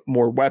him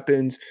more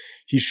weapons.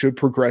 He should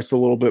progress a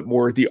little bit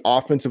more. The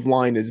offensive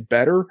line is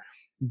better,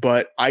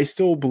 but I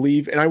still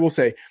believe, and I will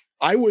say,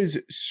 I was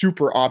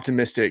super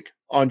optimistic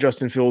on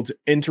Justin Fields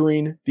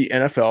entering the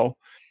NFL.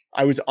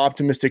 I was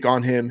optimistic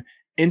on him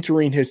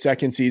entering his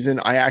second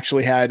season. I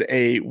actually had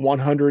a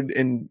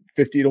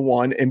 150 to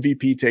 1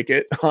 MVP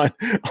ticket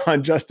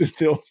on Justin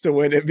Fields to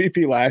win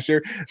MVP last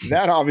year.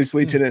 That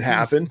obviously didn't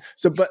happen.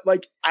 So, but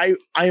like I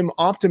am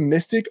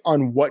optimistic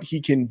on what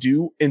he can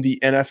do in the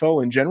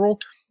NFL in general,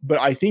 but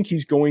I think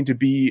he's going to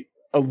be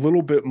a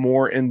little bit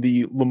more in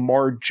the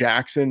Lamar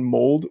Jackson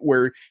mold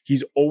where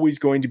he's always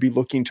going to be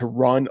looking to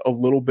run a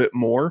little bit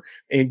more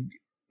and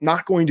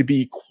not going to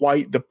be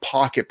quite the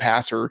pocket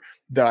passer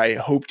that I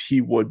hoped he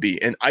would be.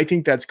 And I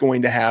think that's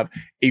going to have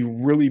a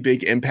really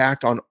big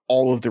impact on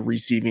all of the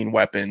receiving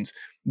weapons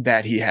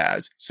that he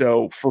has.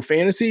 So for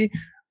fantasy,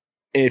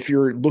 if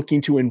you're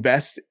looking to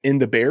invest in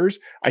the Bears,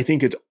 I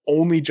think it's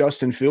only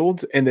Justin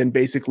Fields and then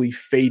basically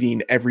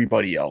fading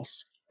everybody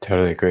else.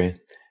 Totally agree.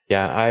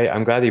 Yeah,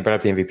 I'm glad that you brought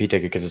up the MVP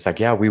ticket because it's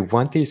like, yeah, we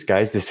want these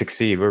guys to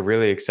succeed. We're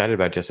really excited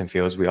about Justin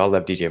Fields. We all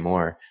love DJ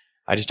Moore.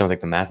 I just don't think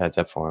the math adds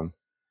up for him.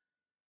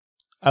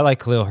 I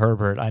like Khalil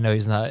Herbert. I know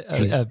he's not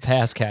a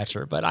pass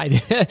catcher, but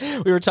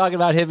we were talking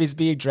about him. He's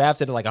being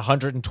drafted at like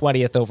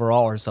 120th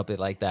overall or something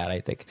like that.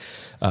 I think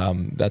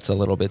that's a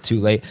little bit too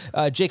late.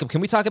 Jacob,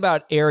 can we talk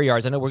about air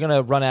yards? I know we're going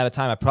to run out of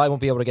time. I probably won't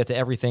be able to get to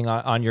everything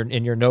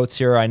in your notes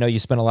here. I know you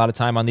spent a lot of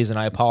time on these, and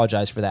I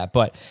apologize for that.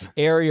 But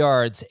air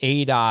yards,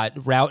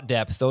 ADOT, route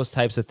depth, those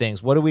types of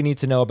things. What do we need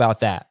to know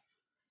about that?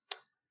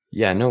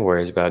 Yeah, no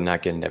worries about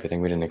not getting everything.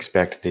 We didn't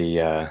expect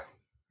the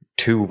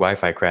 2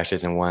 Wi-Fi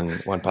crashes in one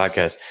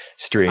podcast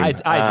stream. I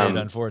did,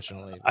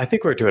 unfortunately. I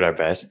think we're doing our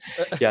best.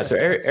 Yeah, so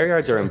air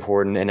yards are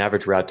important, and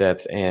average route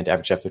depth and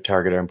average depth of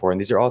target are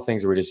important. These are all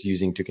things that we're just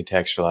using to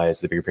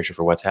contextualize the bigger picture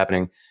for what's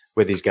happening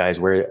with these guys.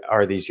 Where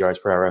are these yards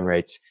per hour run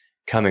rates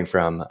coming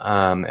from?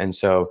 And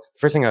so the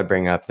first thing I would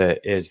bring up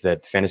is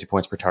that fantasy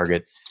points per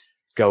target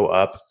go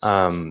up,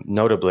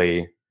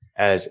 notably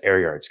as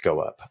air yards go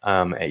up.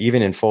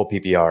 Even in full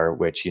PPR,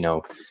 which,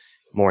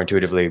 more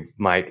intuitively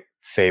might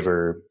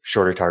favor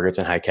shorter targets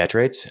and high catch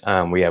rates.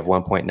 We have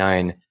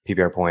 1.9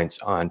 PPR points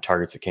on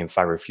targets that came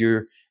 5 or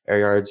fewer air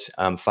yards.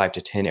 5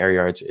 to 10 air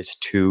yards is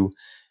 2.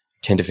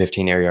 10 to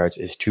 15 air yards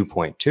is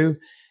 2.2.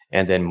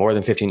 And then more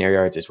than 15 air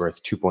yards is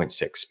worth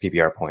 2.6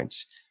 PPR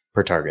points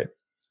per target.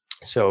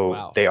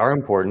 So They are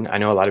important. I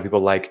know a lot of people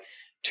like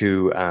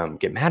to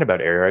get mad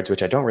about air yards,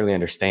 which I don't really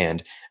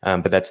understand,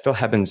 but that still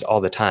happens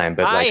all the time.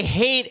 But I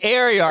hate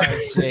air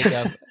yards,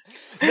 Jacob.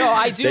 No,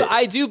 I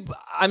do.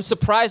 I'm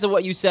surprised at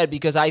what you said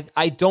because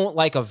I don't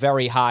like a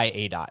very high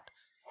ADOT.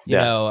 You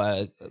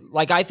know,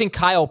 I think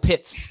Kyle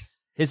Pitts,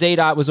 his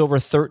ADOT was over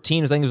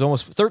 13. I think it was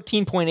almost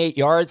 13.8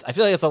 yards. I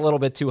feel like it's a little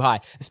bit too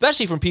high,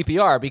 especially from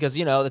PPR because,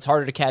 it's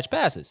harder to catch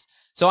passes.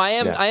 So I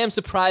am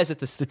surprised at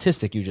the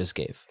statistic you just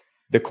gave.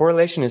 The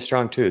correlation is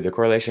strong too. The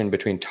correlation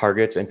between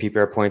targets and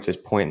PPR points is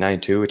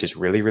 0.92, which is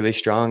really, really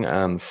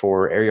strong.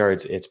 For air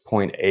yards, it's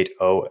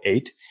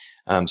 0.808.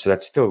 So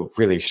that's still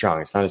really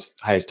strong. It's not as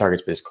high as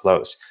targets, but it's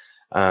close.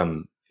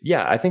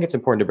 I think it's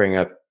important to bring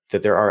up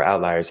that there are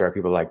outliers. There are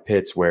people like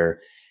Pitts where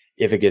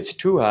if it gets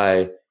too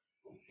high,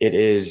 it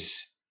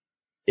is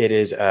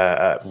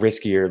a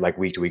riskier, like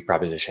week-to-week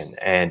proposition,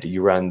 and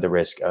you run the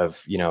risk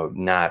of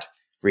not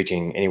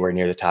reaching anywhere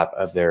near the top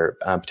of their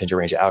potential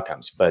range of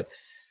outcomes. But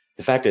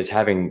the fact is,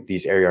 having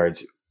these air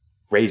yards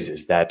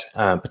raises that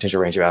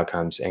potential range of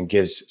outcomes and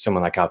gives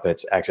someone like Kyle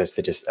Pitts access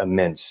to just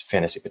immense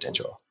fantasy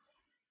potential.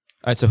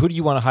 All right, so who do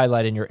you want to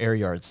highlight in your air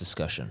yards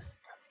discussion?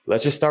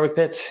 Let's just start with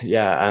Pitts.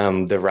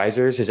 The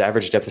risers, his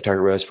average depth of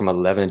target rose from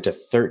 11 to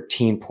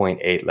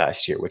 13.8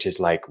 last year, which is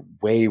like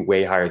way,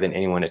 way higher than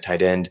anyone at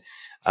tight end.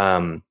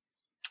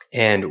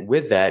 And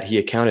with that, he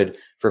accounted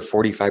for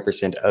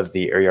 45% of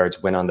the air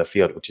yards when on the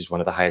field, which is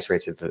one of the highest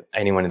rates of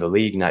anyone in the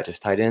league, not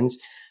just tight ends.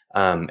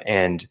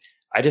 And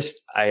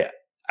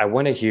I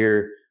want to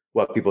hear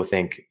what people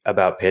think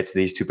about Pitts,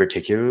 these two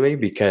particularly,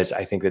 because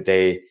I think that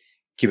they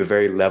keep a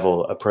very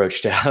level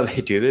approach to how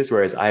they do this.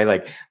 Whereas I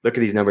look at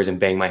these numbers and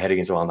bang my head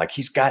against the wall. I'm like,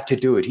 he's got to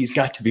do it. He's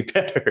got to be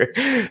better.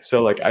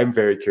 So I'm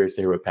very curious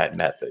to hear what Pat and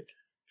Matt think.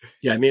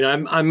 Yeah, I mean,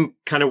 I'm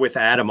kind of with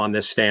Adam on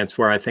this stance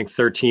where I think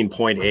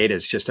 13.8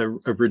 is just a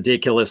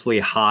ridiculously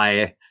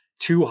high,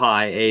 too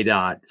high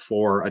ADOT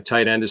for a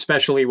tight end,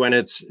 especially when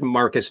it's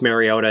Marcus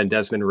Mariota and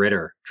Desmond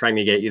Ridder trying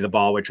to get you the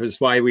ball, which was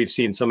why we've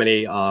seen so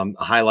many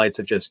highlights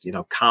of just,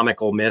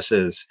 comical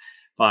misses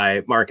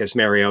by Marcus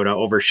Mariota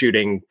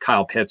overshooting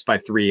Kyle Pitts by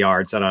 3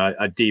 yards on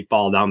a deep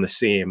ball down the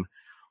seam.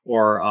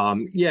 Or,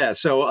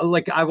 so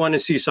I want to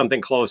see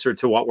something closer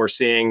to what we're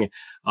seeing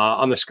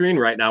on the screen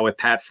right now with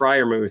Pat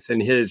Freiermuth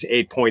and his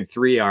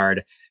 8.3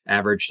 yard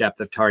average depth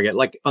of target.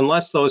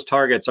 Unless those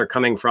targets are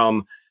coming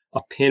from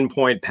a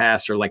pinpoint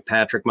passer like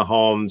Patrick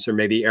Mahomes or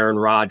maybe Aaron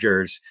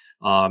Rodgers,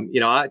 I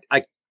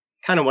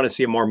kind of want to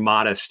see a more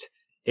modest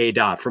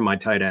ADOT from my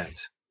tight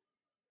ends.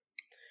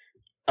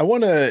 I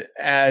want to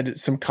add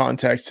some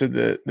context to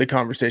the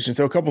conversation.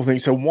 So a couple of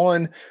things. So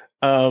one,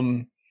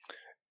 average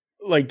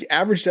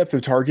depth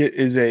of target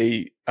is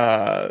I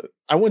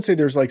wouldn't say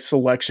there's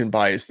selection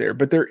bias there,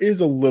 but there is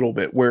a little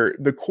bit where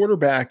the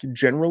quarterback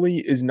generally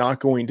is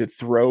not going to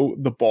throw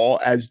the ball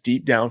as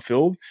deep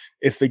downfield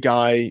if the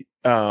guy,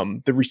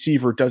 the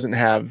receiver doesn't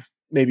have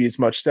maybe as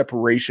much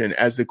separation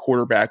as the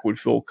quarterback would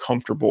feel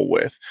comfortable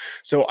with.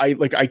 So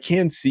I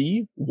can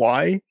see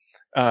why,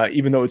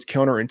 even though it's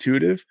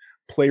counterintuitive,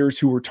 players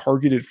who are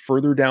targeted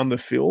further down the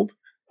field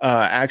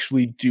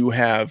actually do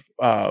have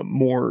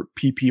more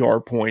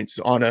PPR points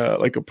on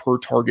a per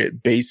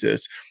target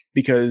basis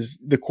because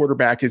the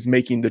quarterback is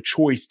making the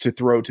choice to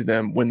throw to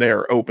them when they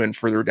are open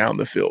further down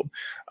the field.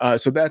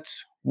 So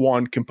that's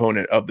one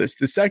component of this.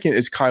 The second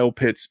is Kyle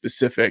Pitts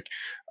specific.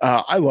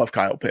 I love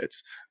Kyle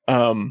Pitts.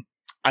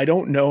 I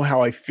don't know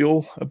how I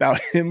feel about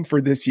him for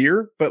this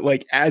year, but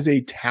as a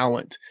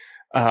talent,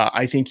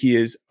 I think he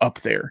is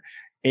up there.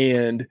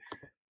 And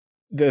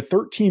the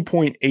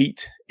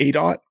 13.8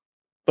 ADOT,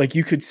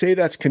 you could say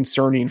that's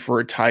concerning for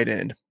a tight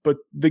end, but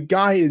the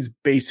guy is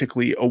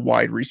basically a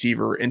wide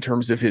receiver in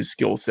terms of his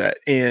skill set.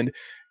 And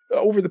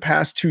over the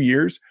past 2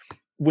 years,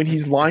 when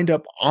he's lined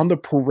up on the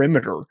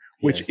perimeter,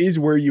 which is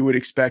where you would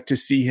expect to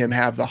see him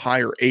have the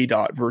higher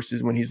ADOT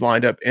versus when he's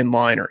lined up in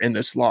line or in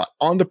the slot,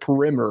 on the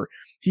perimeter,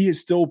 he has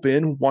still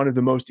been one of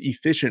the most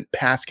efficient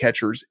pass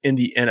catchers in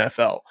the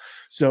NFL.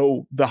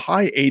 So the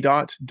high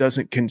ADOT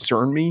doesn't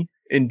concern me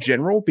in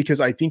general because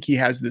I think he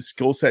has the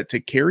skill set to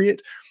carry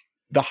it.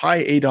 The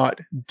high ADOT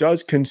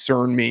does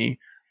concern me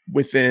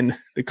within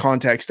the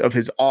context of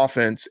his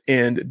offense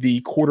and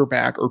the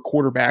quarterback or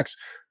quarterbacks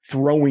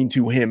throwing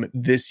to him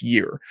this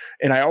year.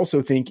 And I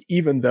also think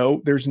even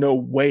though there's no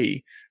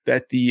way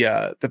that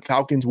the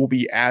Falcons will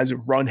be as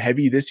run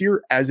heavy this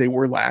year as they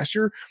were last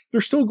year, they're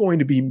still going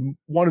to be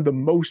one of the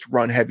most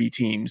run heavy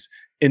teams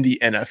in the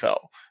NFL.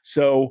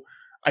 So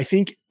I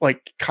think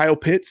Kyle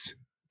Pitts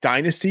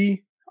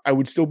dynasty, I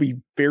would still be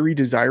very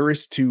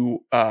desirous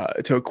to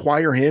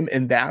acquire him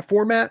in that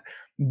format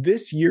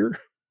this year.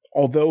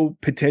 Although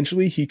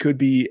potentially he could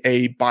be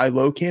a buy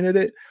low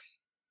candidate,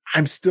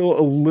 I'm still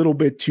a little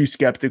bit too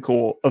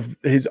skeptical of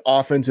his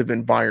offensive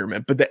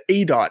environment. But the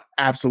ADOT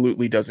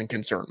absolutely doesn't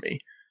concern me.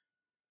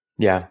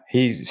 Yeah,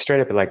 he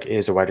straight up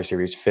is a wide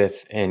receiver. He's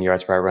 5th in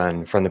yards per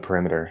run from the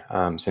perimeter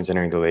since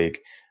entering the league.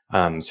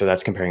 So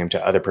that's comparing him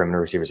to other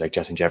perimeter receivers like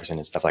Justin Jefferson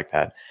and stuff like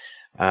that.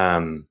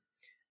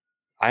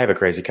 I have a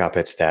crazy Kyle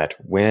Pitts stat.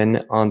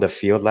 When on the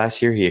field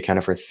last year, he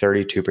accounted for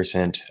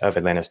 32% of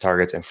Atlanta's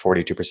targets and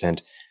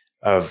 42%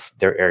 of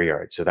their air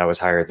yards. So that was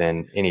higher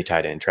than any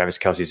tight end. Travis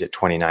Kelce's at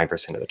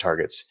 29% of the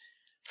targets.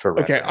 For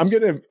reference.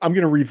 Okay, I'm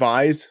gonna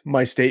revise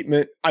my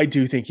statement. I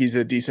do think he's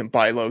a decent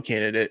buy low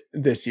candidate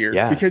this year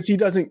because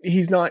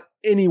he's not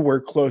anywhere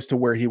close to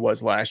where he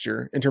was last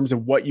year in terms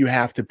of what you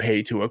have to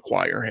pay to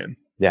acquire him.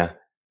 Yeah.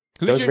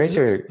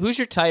 Who's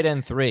your tight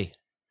end 3?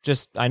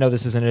 Just, I know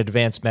this isn't an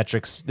advanced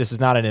metrics. This is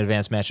not an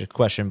advanced metric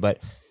question,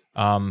 but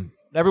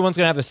everyone's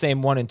going to have the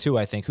same 1 and 2,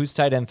 I think. Who's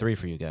tight end 3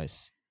 for you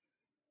guys?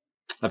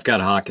 I've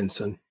got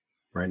Hockenson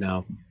right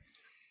now.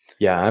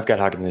 Yeah, I've got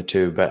Hockenson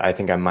too, but I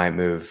think I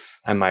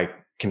might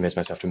convince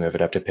myself to move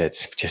it up to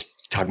Pitts.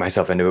 Just talk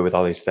myself into it with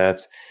all these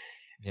stats.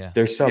 Yeah.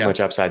 There's so much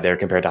upside there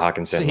compared to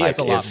Hockenson. So he has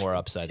a lot more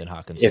upside than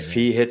Hockenson. If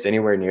he hits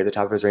anywhere near the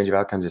top of his range of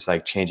outcomes, it's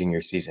like changing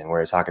your season,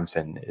 whereas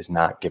Hockenson is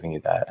not giving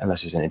you that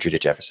unless there's an injury to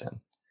Jefferson.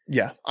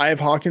 Yeah, I have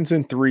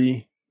Hockenson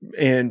 3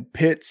 and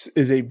Pitts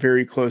is a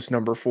very close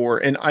number 4.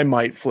 And I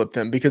might flip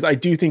them because I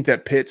do think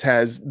that Pitts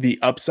has the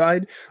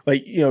upside.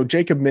 Like,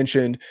 Jacob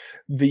mentioned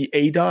the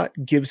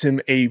ADOT gives him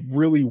a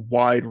really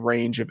wide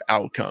range of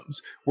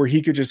outcomes where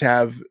he could just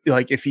have,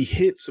 like, if he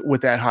hits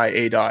with that high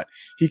ADOT,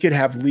 he could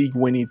have league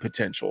winning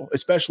potential,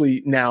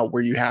 especially now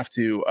where you have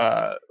to,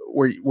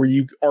 where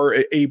you are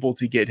able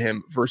to get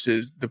him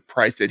versus the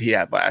price that he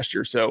had last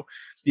year. So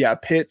yeah,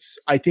 Pitts,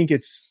 I think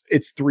it's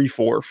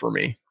 3-4 for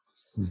me.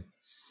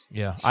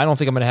 Yeah, I don't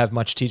think I'm going to have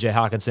much TJ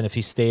Hockenson if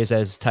he stays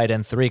as tight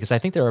end 3 because I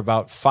think there are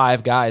about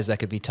 5 guys that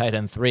could be tight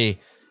end 3.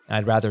 And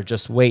I'd rather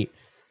just wait.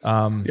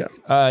 Can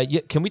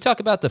we talk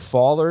about the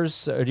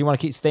fallers, or do you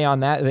want to stay on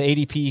that? The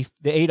ADP,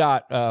 the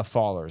ADOT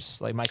fallers,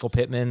 like Michael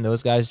Pittman,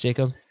 those guys,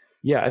 Jacob?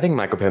 Yeah, I think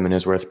Michael Pittman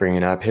is worth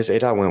bringing up. His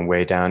ADOT went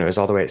way down. It was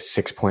all the way at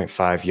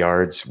 6.5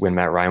 yards when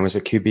Matt Ryan was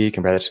at QB,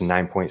 compared that to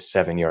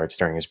 9.7 yards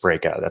during his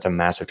breakout. That's a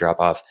massive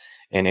drop off.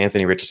 And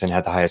Anthony Richardson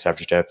had the highest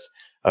average depth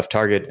of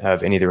target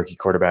of any of the rookie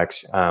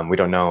quarterbacks. We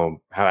don't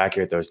know how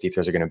accurate those deep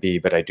throws are going to be,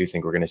 but I do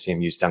think we're going to see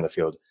him used down the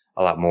field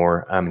a lot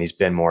more. And he's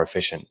been more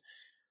efficient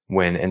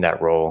when in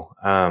that role.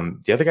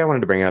 The other guy I wanted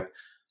to bring up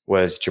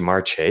was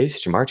Jamar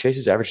Chase. Jamar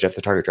Chase's average depth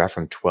of target dropped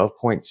from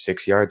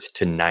 12.6 yards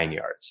to 9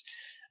 yards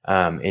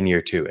in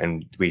year 2.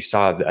 And we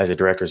saw as a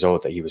direct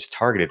result that he was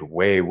targeted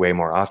way, way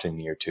more often in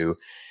year 2.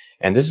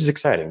 And this is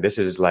exciting. This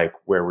is like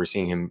where we're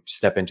seeing him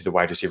step into the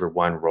wide receiver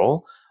 1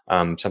 role.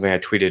 Something I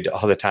tweeted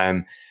all the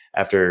time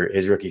after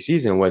his rookie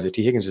season was that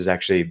T. Higgins was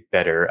actually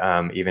better,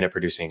 even at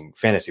producing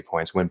fantasy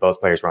points when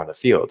both players were on the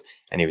field.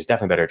 And he was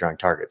definitely better at drawing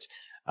targets.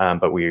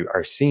 But we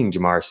are seeing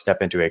Jamar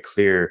step into a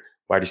clear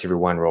wide receiver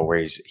 1 role where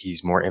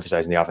he's more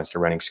emphasizing the offense.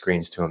 They're running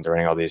screens to him. They're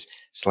running all these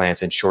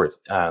slants and short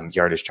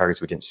yardage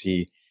targets we didn't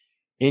see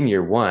in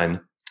year 1.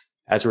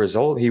 As a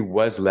result, he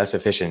was less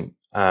efficient.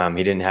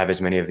 He didn't have as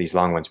many of these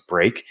long ones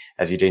break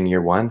as he did in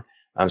year 1.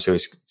 So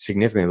he's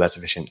significantly less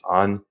efficient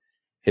on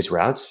his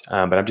routes.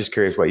 But I'm just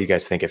curious what you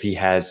guys think. If he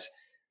has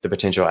the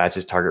potential as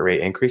his target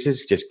rate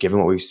increases, just given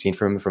what we've seen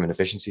from him from an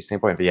efficiency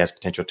standpoint, if he has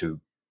potential to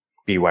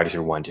be wide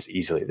receiver 1 just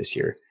easily this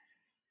year.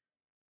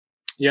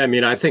 Yeah, I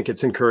mean, I think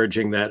it's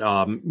encouraging that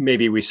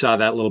maybe we saw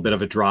that little bit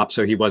of a drop.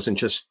 So he wasn't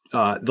just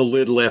the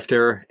lid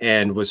lifter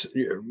and was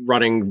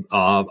running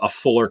a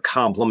fuller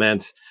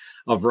complement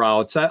of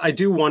routes. I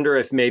do wonder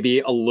if maybe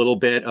a little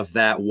bit of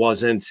that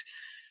wasn't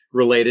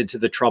related to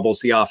the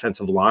troubles the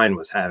offensive line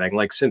was having.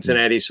 Like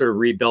Cincinnati sort of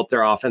rebuilt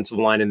their offensive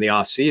line in the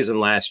offseason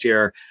last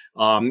year.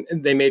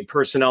 They made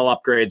personnel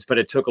upgrades, but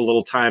it took a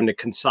little time to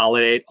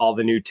consolidate all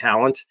the new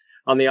talent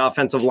on the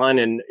offensive line.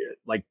 And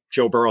like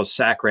Joe Burrow's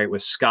sack rate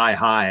was sky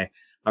high,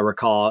 I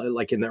recall,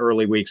 like in the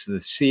early weeks of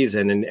the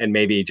season. And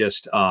maybe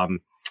just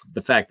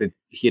the fact that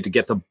he had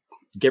to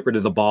get rid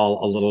of the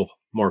ball a little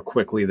more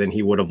quickly than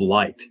he would have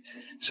liked.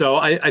 So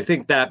I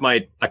think that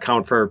might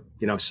account for,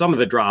 some of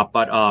the drop,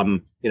 but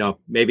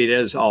maybe it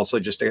is also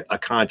just a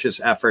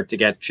conscious effort to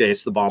get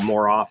Chase the ball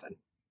more often.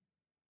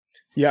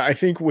 Yeah, I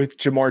think with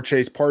Jamar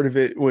Chase, part of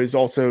it was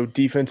also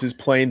defenses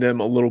playing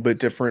them a little bit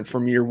different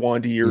from year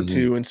 1 to year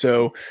 2. And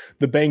so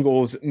the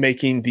Bengals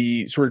making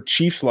the sort of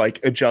Chiefs-like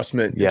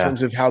adjustment in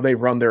terms of how they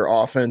run their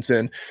offense.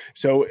 And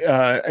so,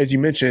 as you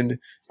mentioned,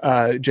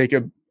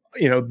 Jacob,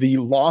 the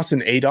loss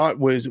in ADOT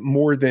was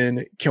more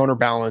than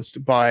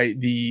counterbalanced by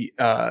the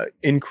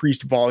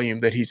increased volume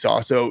that he saw.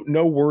 So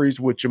no worries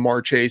with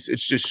Jamar Chase.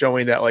 It's just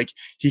showing that like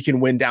he can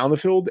win down the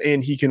field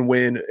and he can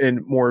win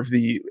in more of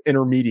the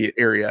intermediate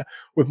area.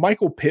 With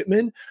Michael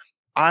Pittman,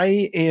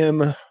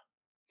 I'm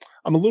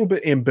a little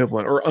bit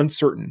ambivalent or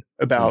uncertain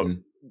about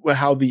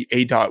how the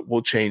ADOT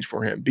will change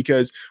for him,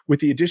 because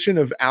with the addition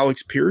of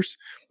Alex Pierce,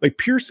 like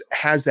Pierce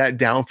has that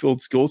downfield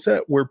skill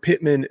set where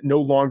Pittman no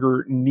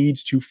longer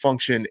needs to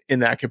function in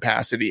that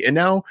capacity. And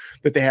now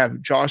that they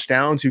have Josh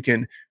Downs, who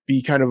can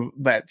be kind of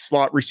that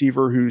slot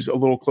receiver who's a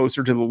little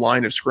closer to the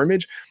line of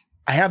scrimmage,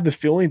 I have the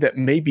feeling that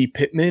maybe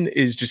Pittman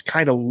is just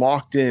kind of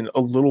locked in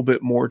a little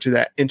bit more to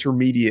that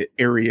intermediate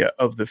area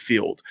of the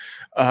field.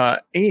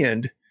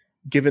 And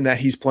given that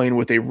he's playing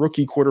with a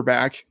rookie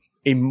quarterback,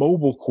 a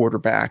mobile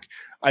quarterback,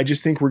 I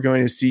just think we're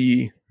going to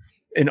see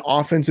an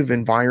offensive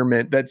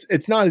environment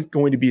it's not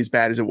going to be as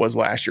bad as it was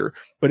last year,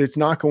 but it's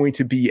not going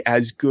to be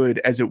as good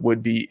as it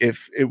would be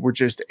if it were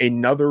just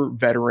another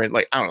veteran,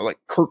 like, I don't know, like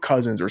Kirk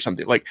Cousins or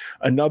something, like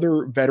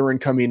another veteran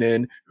coming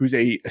in who's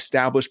a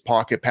established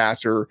pocket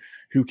passer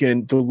who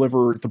can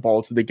deliver the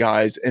ball to the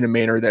guys in a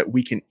manner that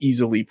we can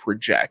easily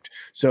project.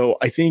 So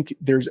I think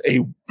there's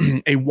a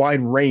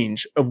wide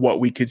range of what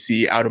we could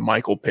see out of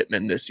Michael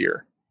Pittman this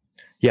year.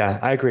 Yeah,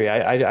 I agree.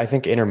 I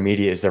think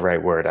intermediate is the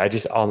right word.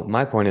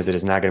 My point is it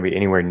is not going to be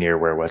anywhere near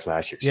where it was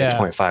last year.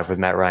 6.5 with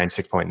Matt Ryan,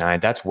 6.9.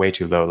 That's way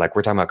too low. Like,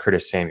 we're talking about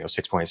Curtis Samuel,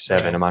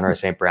 6.7, Amon-Ra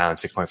St. Brown,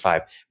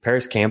 6.5.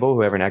 Paris Campbell,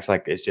 whoever next,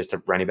 like, is just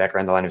a running back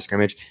around the line of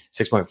scrimmage,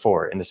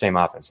 6.4 in the same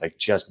offense, like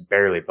just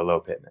barely below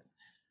Pittman.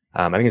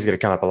 I think it's going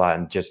to come up a lot,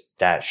 and just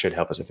that should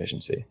help us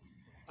efficiency.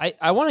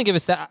 I want to give a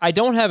stat. I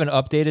don't have an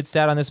updated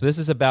stat on this, but this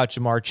is about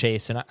Ja'Marr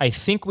Chase. And I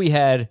think we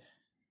had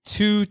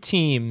 2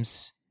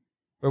 teams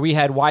where we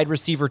had wide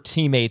receiver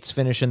teammates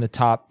finish in the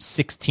top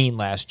 16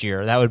 last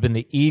year. That would have been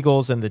the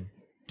Eagles and the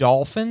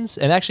Dolphins,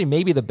 and actually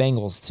maybe the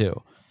Bengals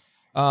too.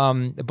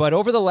 But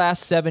over the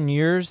last 7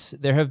 years,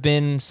 there have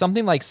been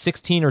something like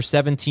 16 or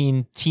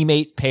 17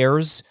 teammate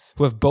pairs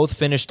who have both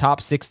finished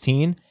top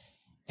 16.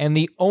 And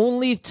the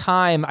only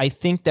time I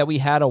think that we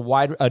had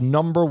a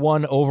number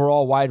 1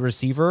 overall wide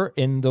receiver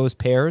in those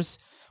pairs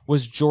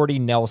was Jordy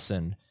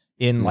Nelson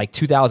in like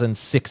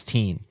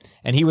 2016.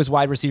 And he was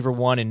wide receiver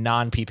 1 in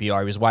non-PPR.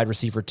 He was wide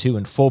receiver 2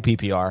 in full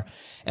PPR.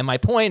 And my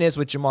point is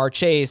with Ja'Marr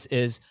Chase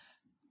is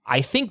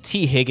I think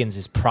T. Higgins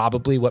is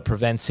probably what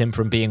prevents him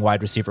from being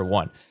wide receiver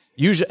 1.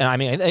 Usually, I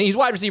mean, he's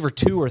wide receiver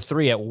 2 or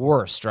 3 at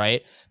worst,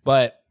 right?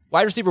 But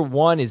wide receiver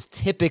 1 is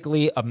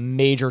typically a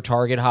major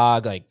target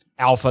hog, like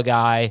alpha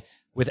guy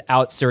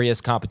without serious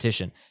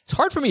competition. It's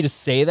hard for me to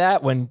say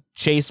that when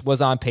Chase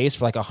was on pace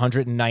for like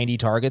 190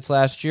 targets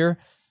last year.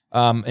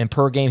 And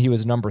per game, he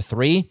was number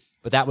 3.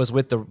 But that was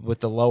with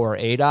the lower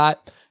ADOT.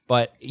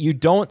 But you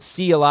don't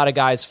see a lot of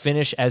guys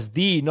finish as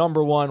the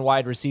number 1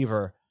 wide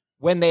receiver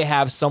when they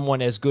have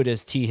someone as good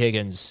as T.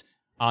 Higgins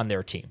on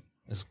their team.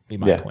 This would be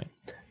my point.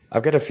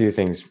 I've got a few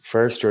things.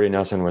 First, Jordy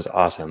Nelson was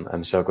awesome.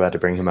 I'm so glad to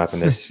bring him up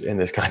in this in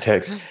this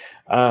context.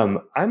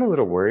 I'm a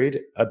little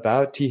worried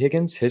about T.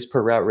 Higgins. His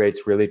per route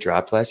rates really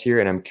dropped last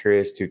year, and I'm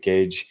curious to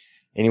gauge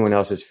anyone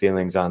else's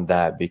feelings on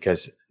that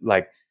because,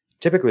 like,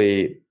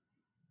 typically,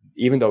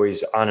 even though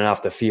he's on and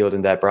off the field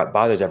and that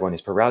bothers everyone,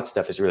 his per route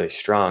stuff is really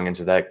strong. And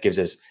so that gives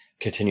us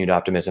continued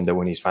optimism that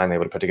when he's finally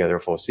able to put together a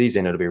full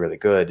season, it'll be really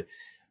good.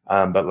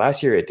 But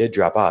last year it did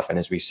drop off. And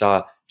as we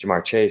saw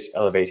Ja'Marr Chase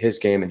elevate his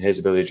game and his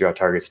ability to draw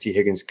targets, T.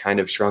 Higgins kind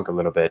of shrunk a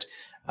little bit.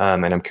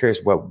 And I'm curious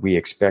what we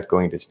expect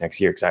going into this next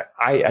year. Because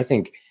I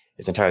think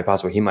it's entirely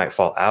possible he might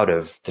fall out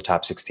of the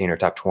top 16 or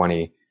top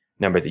 20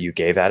 number that you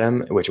gave at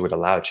him, which would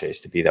allow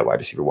Chase to be that wide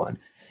receiver 1.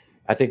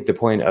 I think the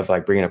point of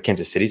like bringing up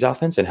Kansas City's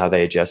offense and how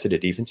they adjusted to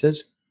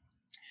defenses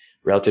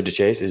relative to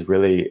Chase is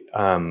really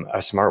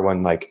a smart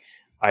one. Like,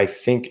 I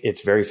think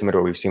it's very similar to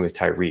what we've seen with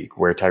Tyreek,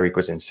 where Tyreek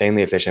was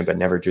insanely efficient but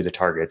never drew the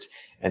targets,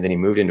 and then he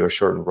moved into a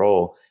shortened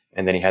role,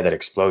 and then he had that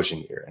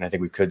explosion year. And I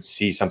think we could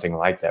see something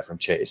like that from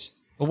Chase.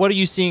 Well, what are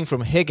you seeing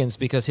from Higgins?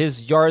 Because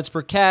his yards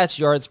per catch,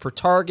 yards per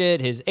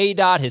target, his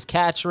ADOT, his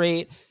catch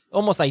rate,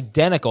 almost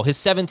identical. His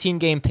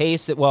 17-game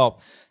pace,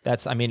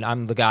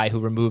 I'm the guy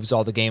who removes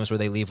all the games where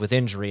they leave with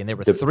injury, and there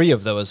were 3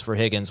 of those for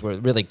Higgins where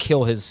it really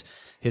kill his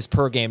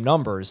per game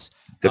numbers.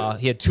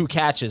 He had 2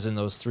 catches in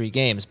those 3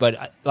 games,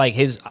 but like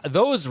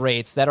those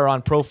rates that are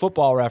on Pro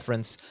Football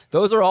Reference,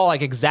 those are all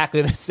like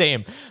exactly the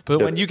same.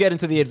 But when you get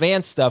into the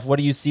advanced stuff, what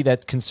do you see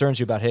that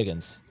concerns you about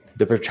Higgins?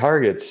 The per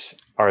targets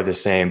are the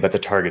same, but the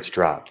targets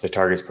dropped. The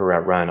targets per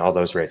route run, all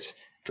those rates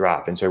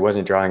dropped. And so he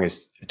wasn't drawing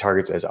his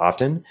targets as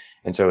often.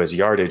 And so his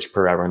yardage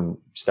per route run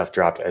stuff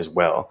dropped as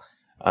well.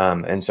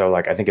 And so,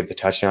 like, I think if the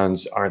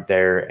touchdowns aren't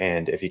there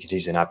and if he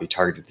continues to not be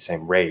targeted at the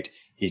same rate,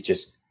 he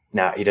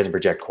doesn't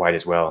project quite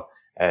as well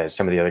as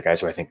some of the other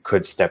guys who I think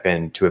could step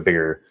into a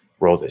bigger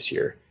role this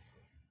year.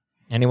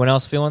 Anyone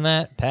else feeling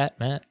that? Pat,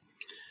 Matt?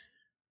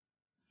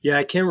 Yeah,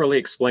 I can't really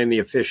explain the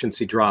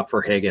efficiency drop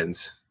for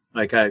Higgins.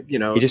 Like,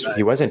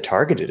 he wasn't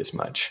targeted as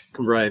much.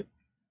 Right.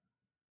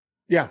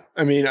 Yeah,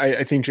 I mean,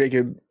 I think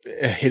Jacob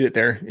hit it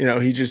there.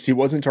 He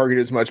wasn't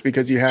targeted as much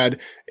because you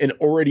had an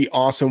already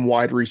awesome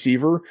wide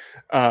receiver,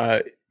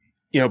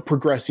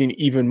 progressing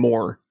even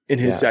more in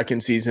his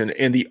second season,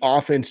 and the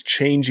offense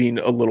changing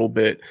a little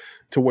bit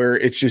to where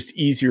it's just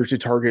easier to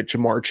target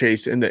Ja'Marr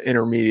Chase in the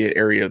intermediate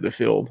area of the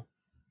field.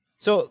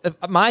 So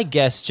my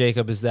guess,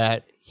 Jacob, is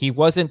that he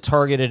wasn't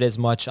targeted as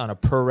much on a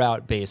per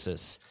route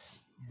basis,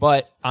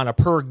 but on a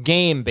per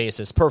game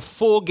basis, per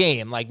full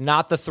game, like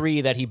not the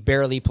 3 that he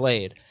barely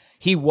played.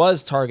 He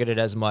was targeted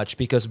as much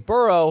because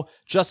Burrow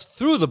just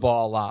threw the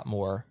ball a lot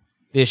more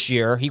this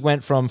year. He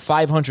went from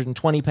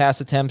 520 pass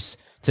attempts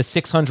to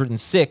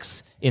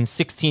 606 in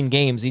 16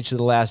 games each of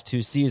the last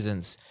 2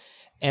 seasons.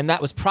 And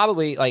that was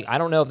probably I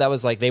don't know if that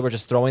was they were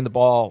just throwing the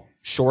ball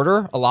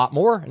shorter a lot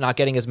more, not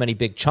getting as many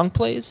big chunk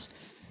plays.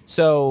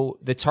 So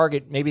the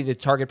target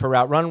per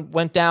route run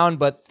went down,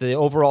 but the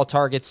overall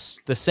target's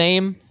the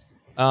same.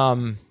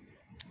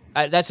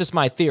 That's just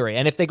my theory.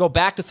 And if they go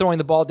back to throwing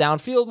the ball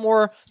downfield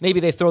more, maybe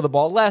they throw the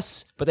ball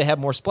less, but they have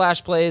more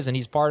splash plays, and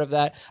he's part of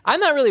that. I'm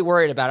not really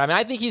worried about it. I mean,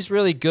 I think he's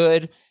really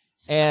good,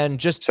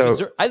 and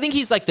I think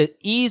he's like the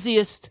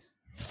easiest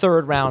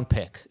third-round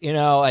pick. You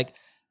know, like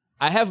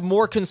I have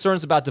more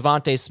concerns about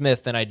Devontae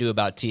Smith than I do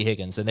about T.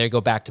 Higgins, and they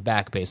go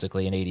back-to-back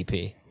basically in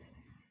ADP.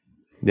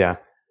 Yeah.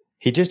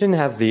 He just didn't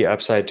have the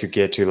upside to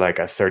get to like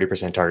a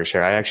 30% target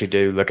share. I actually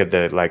do look at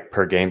the like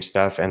per game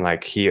stuff, and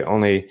like he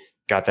only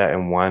got that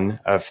in 1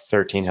 of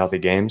 13 healthy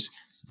games.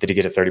 Did he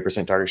get a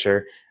 30% target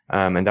share?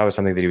 And that was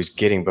something that he was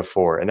getting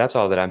before. And that's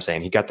all that I'm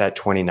saying. He got that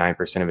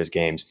 29% of his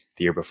games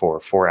the year before,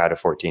 4 out of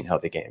 14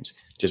 healthy games,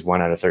 just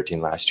 1 out of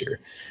 13 last year.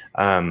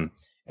 And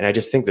I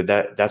just think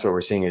that's what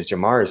we're seeing is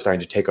Ja'Marr is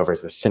starting to take over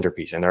as the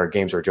centerpiece. And there are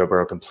games where Joe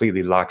Burrow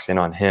completely locks in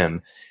on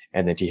him,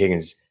 and then T.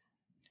 Higgins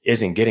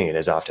isn't getting it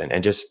as often.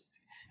 And just,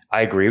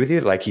 I agree with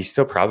you. Like, he's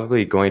still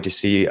probably going to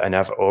see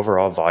enough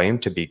overall volume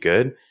to be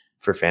good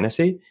for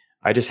fantasy.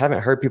 I just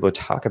haven't heard people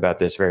talk about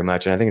this very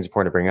much. And I think it's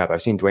important to bring up.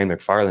 I've seen Dwayne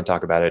McFarland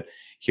talk about it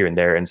here and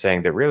there and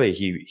saying that really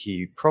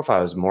he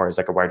profiles more as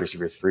like a wide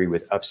receiver 3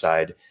 with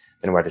upside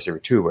than a wide receiver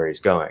 2 where he's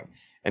going.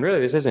 And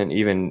really, this isn't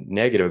even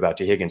negative about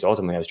T. Higgins.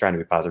 Ultimately, I was trying to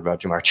be positive about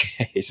Ja'Marr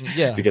Chase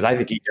because I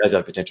think he does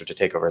have potential to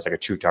take over as like a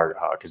true target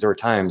hog. Because there were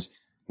times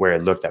where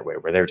it looked that way,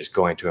 where they were just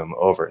going to him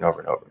over and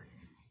over and over.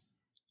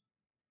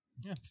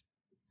 Yeah.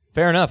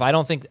 Fair enough. I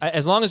don't think,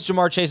 as long as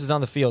Ja'Marr Chase is on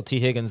the field, T.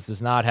 Higgins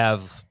does not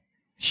have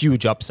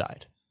huge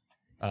upside.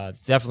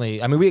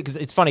 Definitely. I mean, cause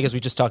it's funny because we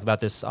just talked about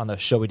this on the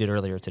show we did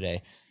earlier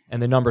today,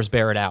 and the numbers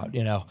bear it out,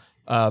 you know.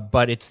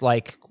 But it's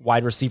like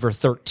wide receiver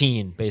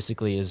 13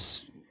 basically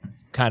is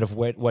kind of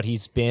what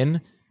he's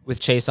been with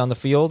Chase on the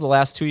field the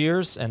last 2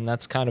 years, and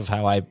that's kind of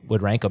how I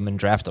would rank him and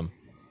draft him.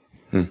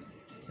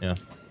 Yeah.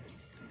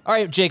 All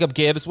right, Jacob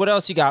Gibbs, what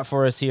else you got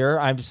for us here?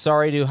 I'm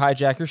sorry to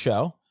hijack your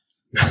show.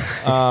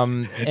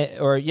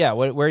 Where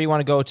do you want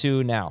to go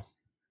to now?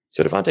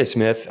 So Devontae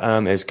Smith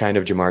is kind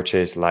of Ja'Marr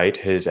Chase light.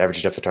 His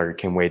average depth of target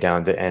came way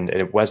down the end, and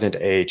it wasn't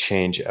a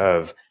change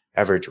of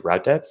average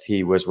route depth.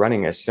 He was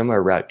running a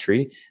similar route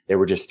tree. They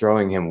were just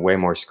throwing him way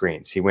more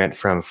screens. He went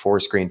from 4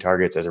 screen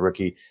targets as a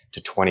rookie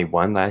to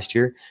 21 last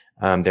year.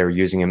 They were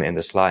using him in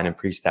the slot and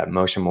increased that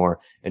motion more.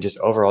 And just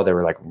overall, they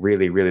were like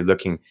really, really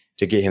looking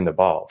to get him the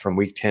ball. From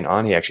week 10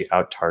 on, he actually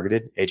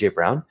out-targeted AJ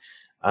Brown.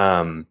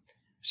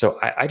 So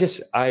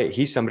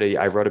he's somebody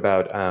I wrote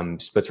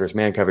about splits versus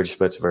man coverage,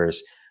 splits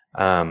versus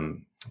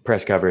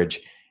press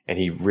coverage, and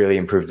he really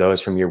improved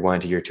those from year 1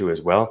 to year 2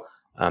 as well.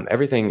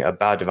 Everything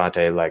about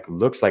Devontae like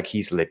looks like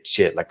he's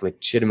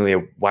legitimately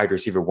a wide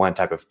receiver 1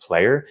 type of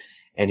player.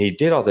 And he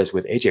did all this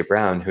with AJ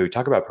Brown, who,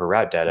 talk about per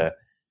route data.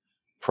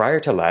 Prior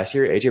to last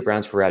year, AJ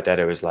Brown's per route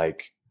data was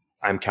like,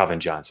 I'm Calvin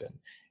Johnson.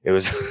 It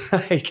was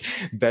like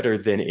better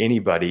than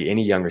anybody,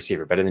 any young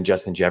receiver, better than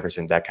Justin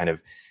Jefferson, that kind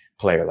of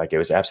player. Like, it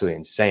was absolutely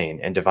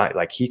insane. And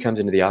he comes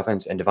into the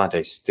offense, and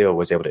Devontae still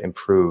was able to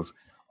improve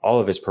all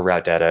of his per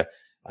route data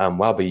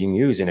while being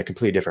used in a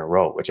completely different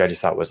role, which I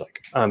just thought was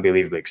like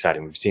unbelievably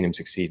exciting. We've seen him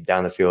succeed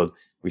down the field.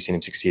 We've seen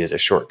him succeed as a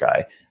short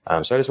guy.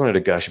 So I just wanted to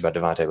gush about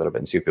Devontae a little bit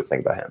and see what people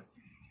think about him.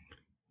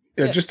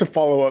 Yeah, just to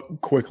follow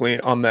up quickly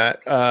on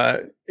that.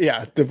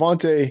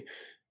 Devontae,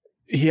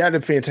 he had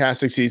a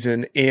fantastic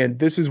season, and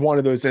this is one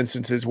of those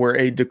instances where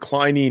a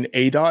declining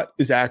ADOT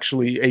is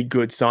actually a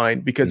good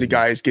sign because a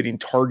guy is getting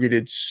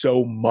targeted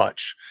so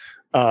much.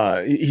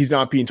 He's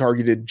not being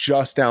targeted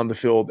just down the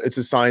field. It's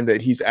a sign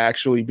that he's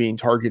actually being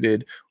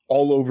targeted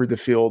all over the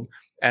field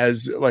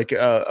as like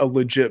a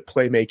legit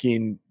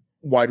playmaking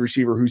wide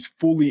receiver who's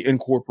fully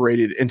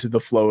incorporated into the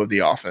flow of the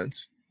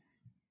offense.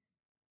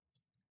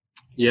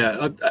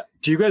 Yeah.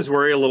 Do you guys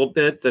worry a little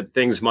bit that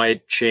things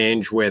might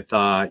change with,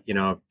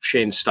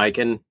 Shane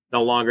Steichen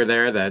no longer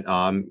there,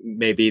 that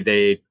maybe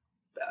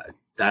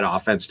that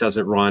offense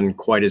doesn't run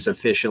quite as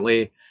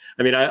efficiently?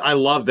 I mean, I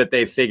love that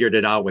they figured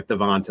it out with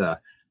Devonta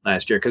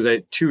last year,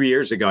 because 2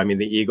 years ago, I mean,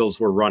 the Eagles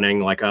were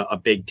running like a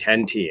Big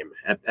Ten team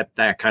at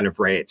that kind of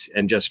rate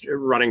and just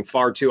running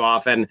far too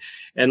often.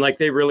 And like,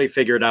 they really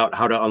figured out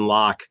how to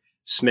unlock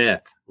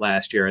Smith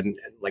last year. And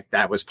like,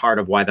 that was part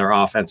of why their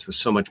offense was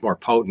so much more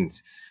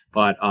potent.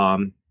 But I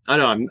don't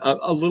know, I'm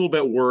a little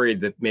bit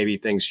worried that maybe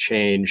things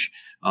change,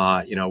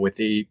 with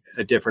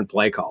a different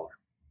play caller.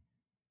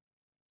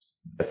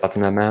 Thoughts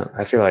on that, Matt?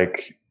 I feel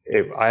like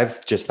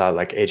I've just thought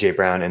like AJ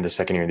Brown in the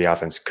second year of the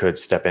offense could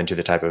step into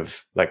the type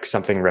of like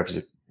something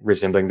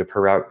resembling the per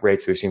route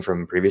rates we've seen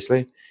from him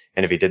previously.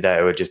 And if he did that,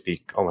 it would just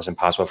be almost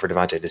impossible for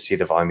Devontae to see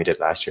the volume he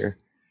did last year.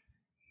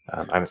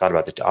 I haven't thought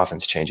about the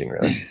offense changing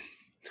really.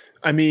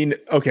 I mean,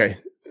 okay,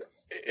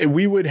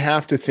 we would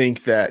have to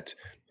think that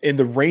in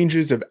the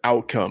ranges of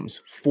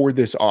outcomes for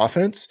this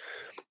offense,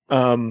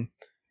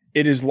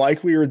 it is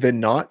likelier than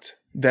not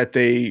that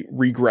they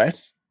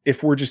regress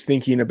if we're just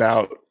thinking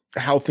about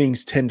how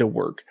things tend to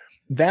work.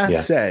 That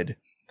said,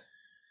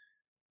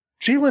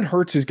 Jalen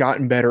Hurts has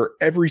gotten better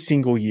every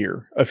single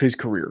year of his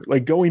career,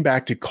 like going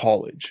back to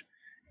college.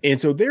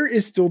 And so there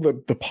is still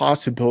the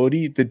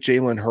possibility that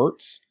Jalen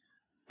Hurts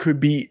could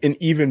be an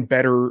even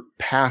better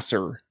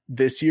passer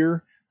this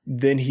year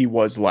than he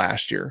was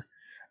last year.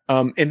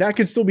 And that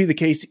could still be the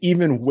case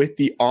even with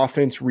the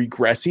offense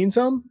regressing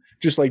some,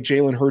 just like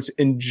Jalen Hurts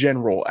in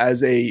general,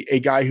 as a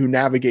guy who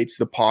navigates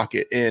the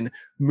pocket and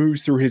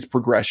moves through his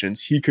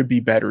progressions. He could be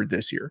better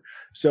this year.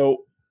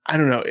 So I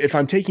don't know if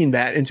I'm taking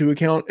that into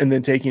account and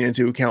then taking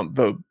into account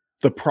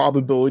the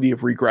probability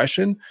of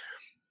regression.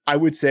 I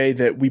would say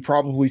that we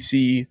probably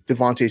see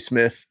Devontae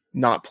Smith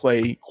not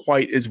play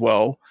quite as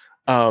well.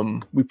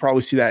 We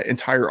probably see that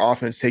entire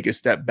offense take a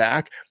step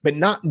back, but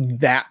not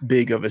that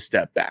big of a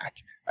step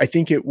back. I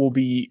think it will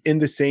be in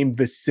the same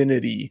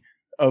vicinity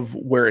of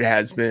where it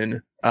has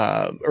been,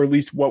 or at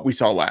least what we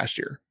saw last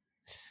year.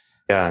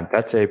 Yeah,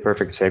 that's a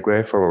perfect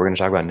segue for what we're going to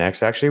talk about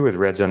next, actually, with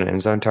red zone and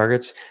end zone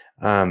targets.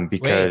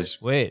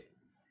 Because wait,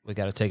 we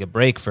got to take a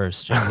break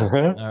first, Jim. All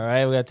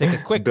right, we got to take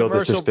a quick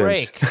commercial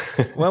break.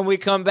 When we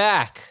come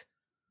back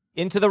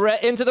into the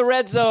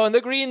red zone,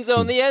 the green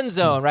zone, the end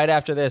zone, right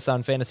after this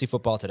on Fantasy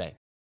Football Today.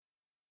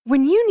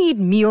 When you need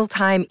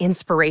mealtime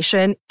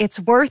inspiration,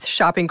 it's worth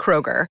shopping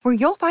Kroger, where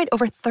you'll find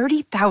over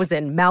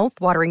 30,000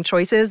 mouth-watering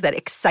choices that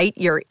excite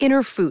your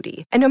inner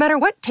foodie. And no matter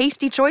what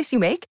tasty choice you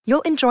make,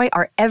 you'll enjoy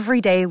our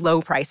everyday low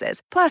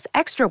prices, plus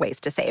extra ways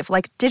to save,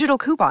 like digital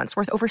coupons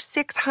worth over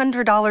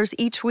 $600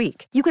 each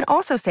week. You can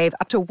also save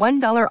up to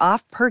 $1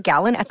 off per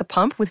gallon at the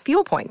pump with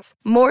fuel points.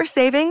 More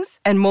savings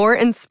and more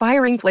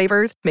inspiring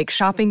flavors make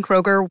shopping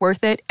Kroger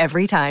worth it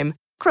every time.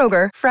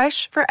 Kroger,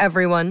 fresh for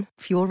everyone.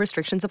 Fuel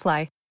restrictions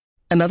apply.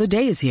 Another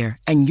day is here,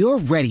 and you're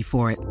ready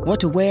for it. What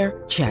to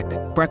wear? Check.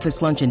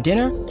 Breakfast, lunch, and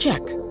dinner? Check.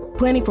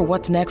 Planning for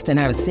what's next and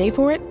how to save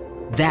for it?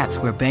 That's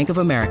where Bank of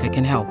America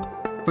can help.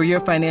 For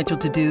your financial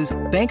to-dos,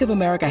 Bank of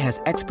America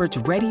has experts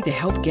ready to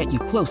help get you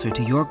closer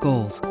to your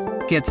goals.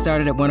 Get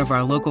started at one of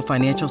our local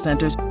financial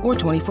centers or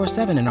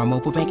 24/7 in our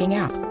mobile banking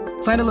app.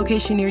 Find a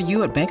location near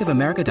you at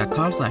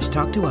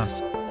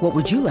bankofamerica.com/talktous. What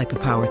would you like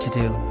the power to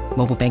do?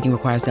 Mobile banking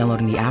requires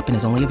downloading the app and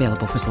is only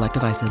available for select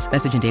devices.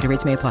 Message and data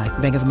rates may apply.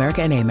 Bank of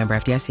America NA, member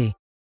FDIC.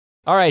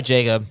 All right,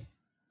 Jacob,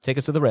 take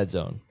us to the red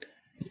zone.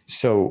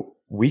 So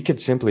we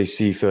could simply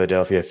see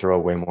Philadelphia throw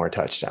way more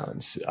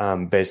touchdowns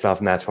based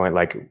off Matt's point.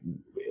 Like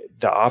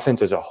the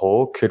offense as a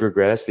whole could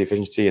regress, the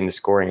efficiency and the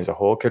scoring as a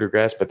whole could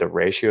regress, but the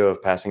ratio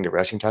of passing to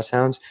rushing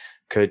touchdowns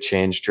could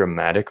change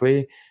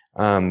dramatically.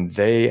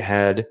 Philly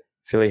had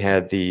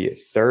the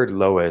third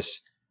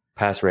lowest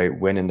pass rate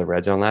win in the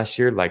red zone last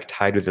year, like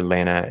tied with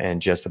Atlanta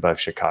and just above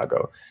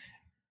Chicago.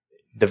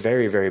 The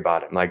very, very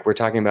bottom. Like we're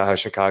talking about how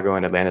Chicago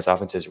and Atlanta's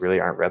offenses really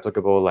aren't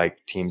replicable.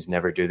 Like teams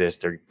never do this.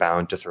 They're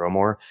bound to throw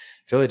more.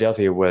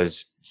 Philadelphia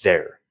was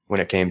there when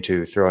it came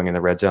to throwing in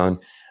the red zone.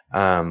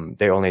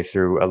 They only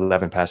threw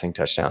 11 passing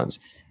touchdowns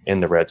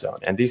in the red zone.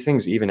 And these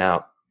things even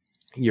out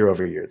year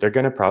over year. They're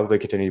going to probably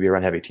continue to be a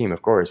run heavy team,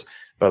 of course.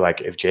 But like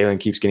if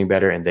Jalen keeps getting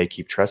better and they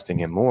keep trusting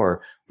him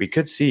more, we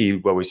could see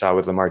what we saw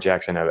with Lamar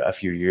Jackson a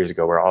few years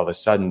ago, where all of a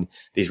sudden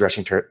these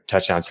rushing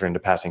touchdowns turn into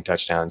passing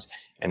touchdowns.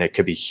 And it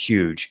could be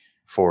huge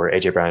for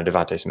AJ Brown and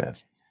Devontae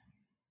Smith.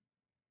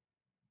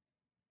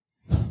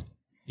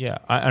 Yeah,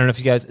 I don't know if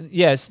you guys.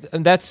 Yes,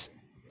 that's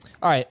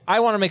all right.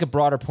 I want to make a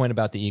broader point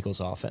about the Eagles'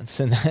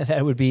 offense, and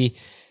that would be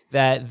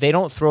that they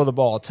don't throw the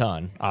ball a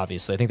ton.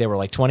 Obviously, I think they were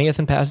like 20th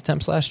in pass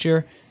attempts last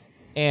year.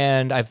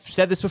 And I've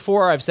said this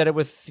before. I've said it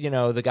with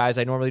the guys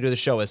I normally do the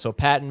show with. So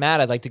Pat and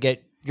Matt, I'd like to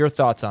get your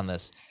thoughts on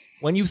this.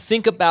 When you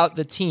think about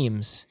the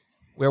teams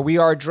where we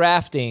are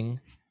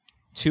drafting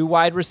 2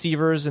 wide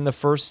receivers in the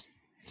first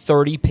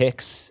 30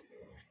 picks.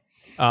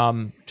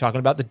 Talking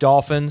about the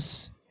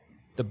Dolphins,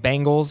 the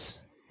Bengals,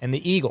 and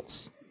the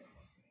Eagles.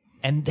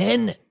 And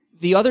then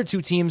the other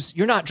 2 teams,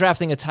 you're not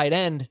drafting a tight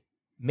end,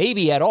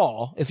 maybe at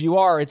all. If you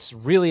are, it's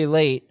really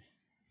late.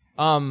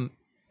 The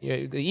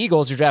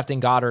Eagles, you're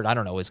drafting Goddard, I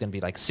don't know, it's going to be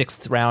like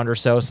 6th round or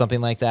so,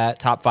 something like that.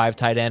 Top 5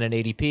 tight end in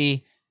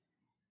ADP.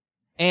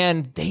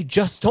 And they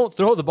just don't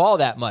throw the ball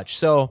that much.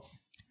 So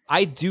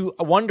I do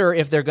wonder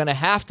if they're going to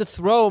have to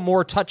throw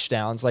more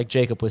touchdowns, like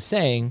Jacob was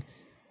saying,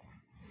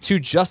 to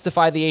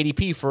justify the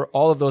ADP for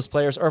all of those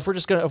players, or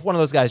if one of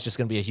those guys is just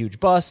going to be a huge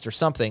bust or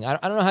something. I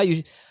don't know how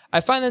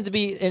I find that to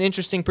be an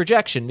interesting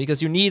projection because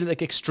you need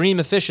like extreme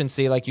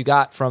efficiency like you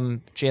got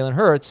from Jalen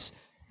Hurts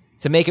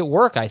to make it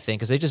work, I think,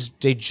 because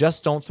they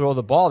just don't throw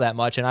the ball that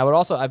much. And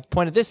I've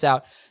pointed this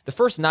out, the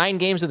first 9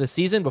 games of the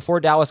season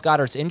before Dallas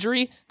Goedert's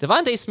injury,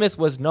 Devontae Smith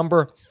was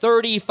number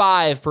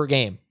 35 per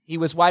game. He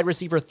was wide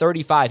receiver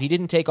 35. He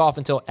didn't take off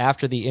until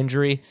after the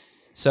injury.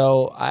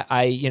 So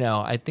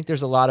I think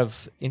there's a lot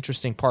of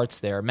interesting parts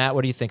there. Matt,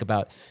 what do you think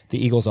about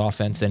the Eagles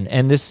offense?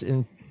 And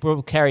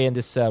we'll carry in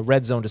this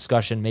red zone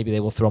discussion. Maybe they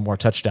will throw more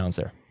touchdowns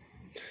there.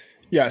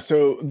 Yeah,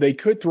 so they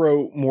could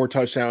throw more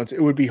touchdowns.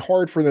 It would be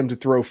hard for them to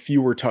throw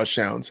fewer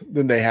touchdowns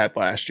than they had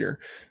last year.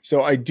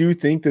 So I do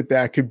think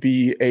that could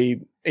be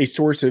a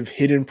source of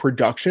hidden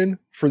production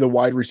for the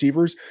wide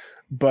receivers.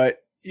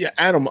 But yeah,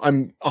 Adam,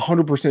 I'm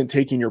 100%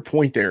 taking your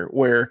point there,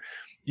 where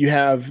you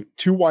have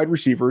 2 wide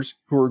receivers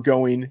who are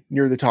going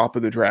near the top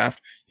of the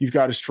draft. You've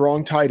got a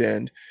strong tight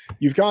end.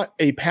 You've got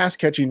a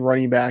pass-catching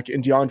running back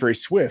in DeAndre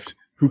Swift,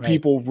 who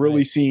people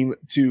really seem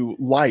to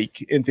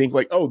like and think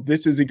like, oh,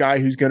 this is a guy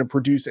who's going to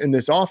produce in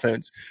this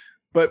offense.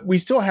 But we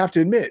still have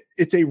to admit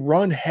it's a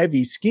run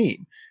heavy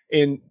scheme.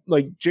 And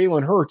like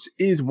Jalen Hurts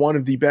is one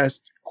of the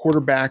best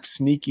quarterback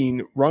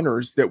sneaking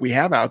runners that we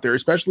have out there,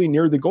 especially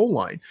near the goal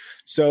line.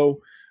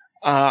 So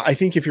I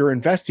think if you're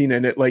investing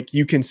in it, like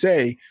you can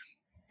say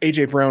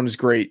AJ Brown is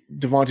great,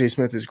 Devontae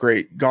Smith is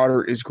great,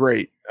 Goddard is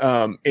great.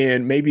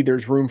 And maybe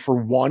there's room for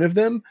one of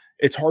them.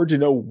 It's hard to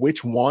know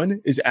which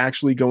one is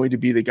actually going to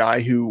be the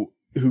guy who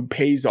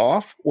pays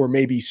off or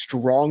maybe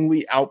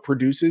strongly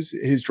outproduces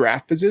his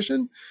draft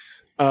position.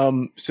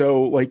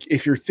 So like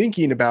if you're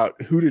thinking about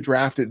who to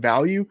draft at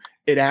value,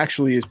 it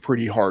actually is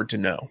pretty hard to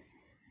know.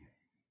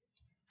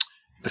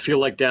 I feel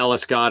like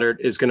Dallas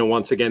Goedert is going to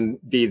once again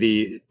be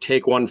the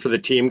take one for the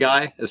team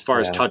guy as far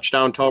as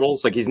touchdown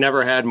totals. Like he's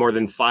never had more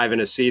than 5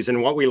 in a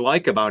season. What we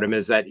like about him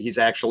is that he's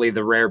actually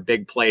the rare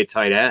big play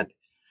tight end.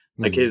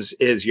 Like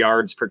his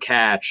yards per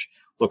catch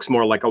looks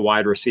more like a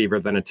wide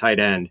receiver than a tight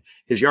end.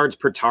 His yards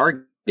per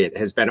target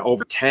has been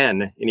over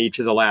 10 in each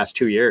of the last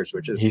 2 years,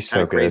 which is he's kind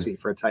so of crazy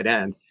good for a tight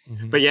end.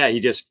 But yeah,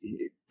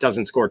 he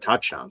doesn't score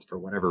touchdowns for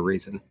whatever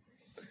reason.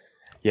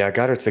 Yeah,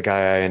 Goddard's the guy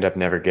I end up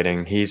never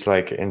getting. He's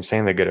like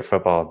insanely good at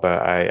football,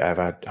 but I have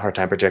a hard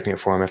time projecting it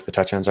for him if the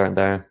touchdowns aren't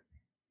there.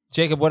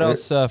 Jacob, what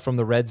else from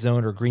the red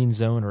zone or green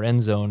zone or end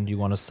zone do you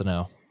want us to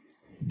know?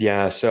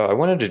 Yeah, so I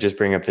wanted to just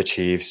bring up the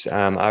Chiefs.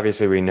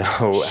 Obviously, we know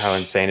how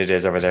insane it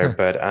is over there,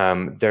 but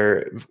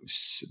they're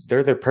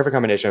the perfect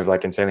combination of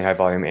like insanely high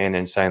volume and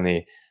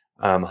insanely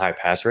high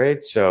pass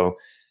rate. So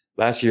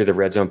last year, the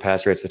red zone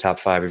pass rate's the top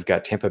 5. We've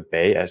got Tampa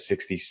Bay at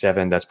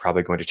 67. That's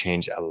probably going to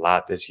change a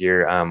lot this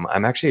year.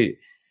 I'm actually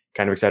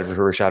kind of excited for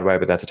Rashad White,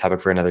 but that's a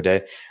topic for another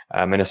day.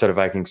 Minnesota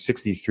Vikings,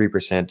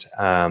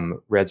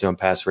 63% red zone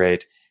pass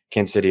rate.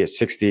 Kansas City at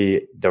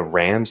 60, the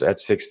Rams at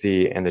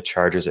 60, and the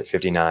Chargers at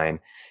 59.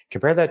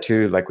 Compare that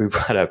to, like we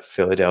brought up,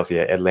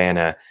 Philadelphia,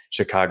 Atlanta,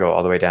 Chicago,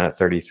 all the way down at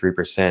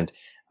 33%.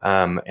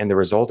 And the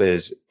result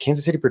is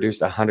Kansas City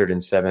produced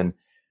 107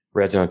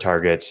 red zone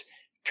targets.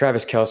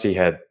 Travis Kelce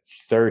had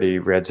 30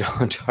 red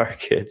zone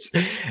targets.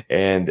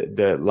 And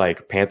the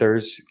like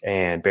Panthers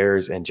and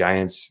Bears and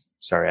Giants,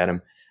 sorry,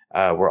 Adam,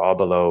 were all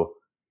below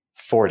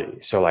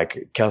 40. So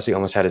like Kelce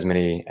almost had as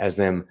many as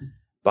them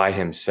by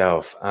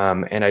himself.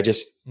 And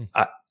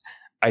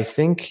I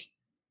think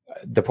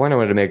the point I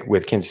wanted to make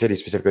with Kansas City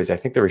specifically is I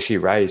think that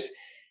Rashee Rice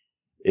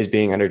is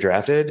being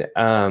underdrafted.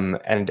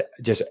 And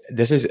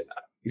this is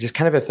just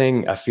kind of a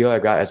thing I feel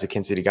I've got as a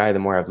Kansas City guy. The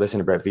more I've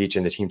listened to Brett Veach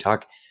and the team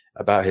talk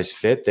about his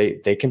fit,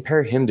 they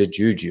compare him to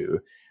Juju.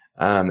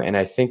 And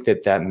I think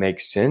that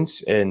makes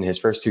sense. In his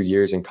first 2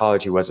 years in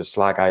college, he was a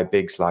slot guy, a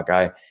big slot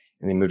guy,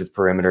 and they moved to the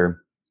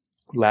perimeter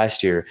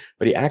last year,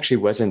 but he actually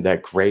wasn't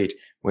that great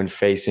when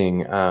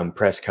facing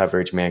press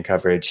coverage, man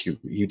coverage. He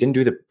didn't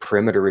do the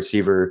perimeter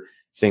receiver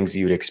things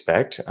you'd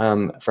expect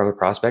from a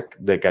prospect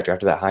that got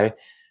drafted that high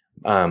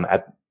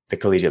at the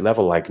collegiate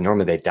level. Like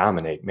normally they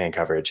dominate man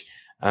coverage.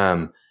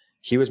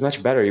 He was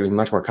much better. He was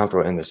much more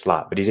comfortable in the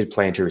slot, but he did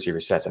play in 2 receiver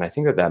sets. And I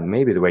think that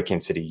may be the way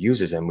Kansas City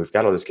uses him. We've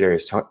got all this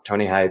Kadarius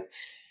Toney hype,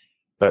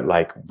 but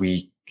like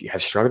we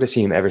have struggled to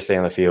see him ever stay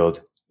on the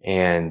field.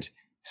 And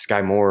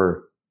Sky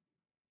Moore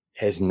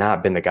has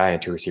not been the guy in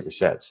 2 receiver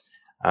sets.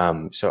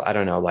 So I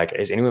don't know, like,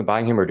 is anyone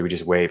buying him or do we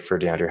just wait for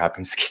DeAndre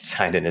Hopkins to get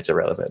signed and it's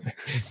irrelevant?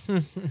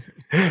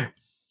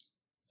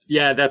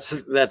 Yeah,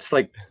 that's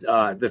like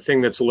the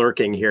thing that's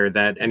lurking here,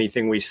 that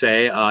anything we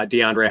say,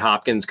 DeAndre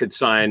Hopkins could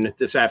sign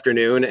this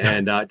afternoon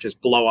and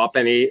just blow up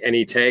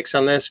any takes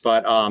on this.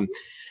 But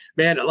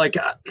man, like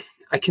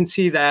I can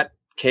see that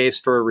case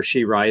for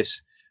Rashee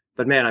Rice,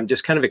 but man, I'm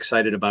just kind of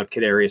excited about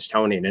Kadarius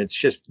Toney, and it's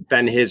just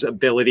been his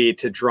ability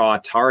to draw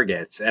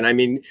targets. And I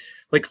mean,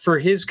 like for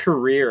his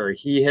career,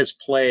 he has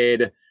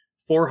played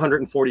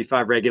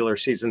 445 regular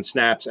season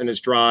snaps and has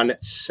drawn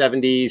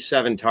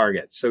 77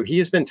 targets. So he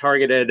has been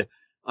targeted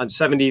on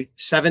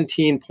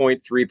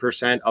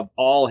 17.3% of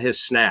all his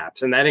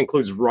snaps. And that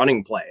includes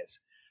running plays.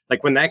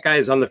 Like when that guy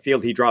is on the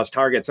field, he draws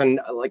targets. And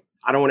like,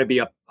 I don't want to be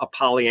a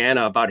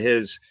Pollyanna about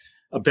his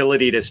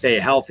ability to stay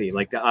healthy.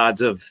 Like the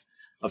odds of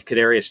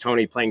Kadarius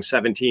Toney playing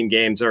 17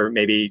 games are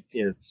maybe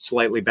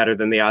slightly better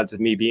than the odds of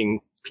me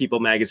being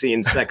People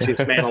Magazine's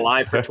sexiest man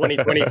alive for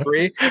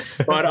 2023.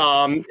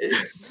 But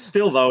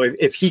still, though,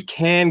 if he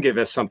can give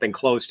us something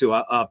close to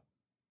a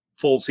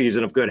full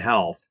season of good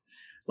health,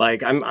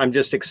 like I'm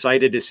just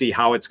excited to see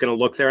how it's going to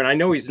look there. And I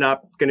know he's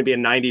not going to be a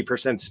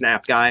 90%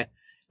 snap guy.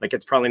 Like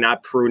it's probably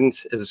not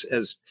prudent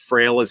as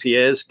frail as he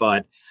is.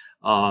 But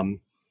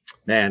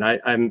man,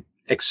 I'm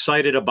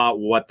excited about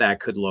what that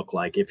could look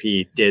like if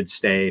he did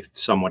stay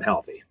somewhat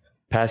healthy.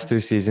 Past 2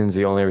 seasons,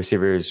 the only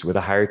receivers with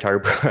a higher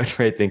target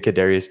rate than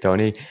Kadarius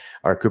Toney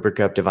are Cooper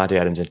Kupp, Devontae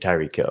Adams, and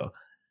Tyreek Hill.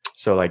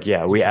 So, like,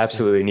 yeah, we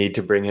absolutely need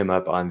to bring him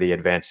up on the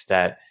advanced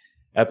stat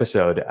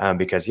episode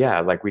because,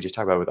 yeah, like we just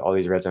talked about with all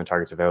these red zone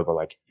targets available,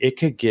 like it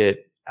could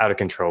get out of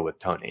control with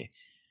Toney.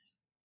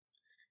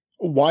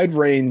 Wide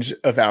range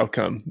of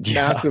outcome,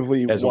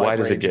 massively as wide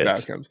as it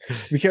gets.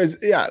 Because,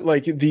 yeah,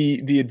 like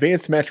the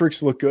advanced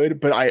metrics look good,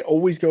 but I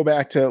always go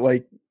back to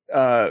like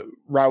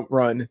route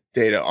run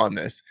data on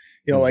this.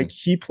 Like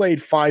he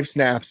played 5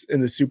 snaps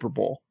in the Super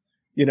Bowl.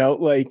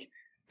 Like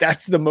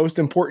that's the most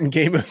important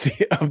game of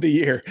the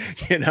year.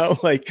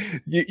 Like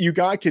you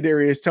got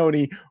Kadarius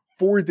Toney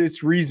for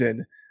this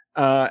reason.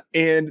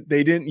 And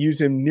they didn't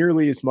use him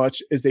nearly as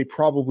much as they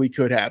probably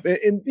could have.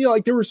 And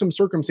like there were some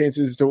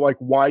circumstances as to like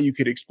why you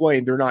could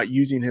explain they're not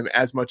using him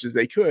as much as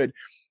they could.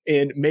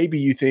 And maybe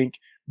you think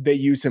they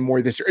use him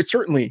more this year.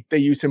 Certainly they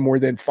use him more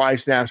than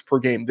 5 snaps per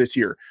game this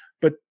year,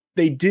 but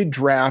they did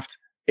draft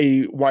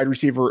a wide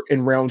receiver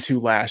in round 2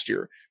 last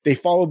year. They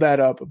followed that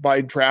up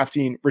by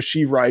drafting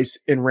Rashee Rice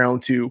in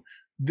round 2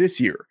 this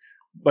year.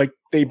 Like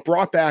they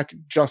brought back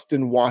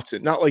Justin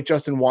Watson, not like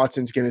Justin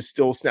Watson's going to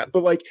still snap,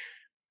 but like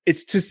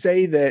it's to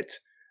say that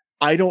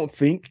I don't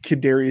think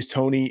Kadarius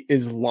Toney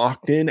is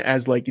locked in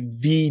as like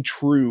the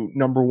true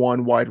number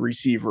 1 wide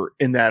receiver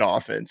in that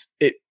offense.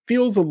 It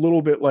feels a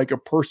little bit like a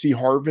Percy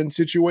Harvin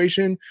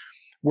situation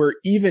where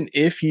even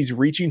if he's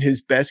reaching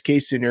his best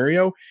case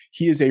scenario,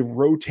 he is a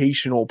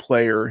rotational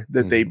player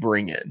that they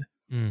bring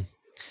in.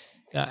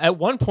 At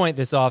one point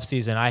this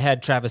offseason, I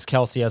had Travis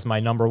Kelce as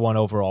my number 1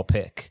 overall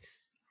pick.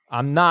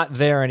 I'm not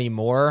there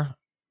anymore.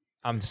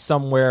 I'm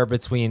somewhere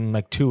between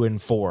like 2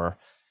 and 4,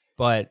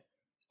 but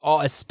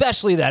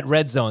especially that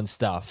red zone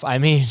stuff. I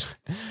mean,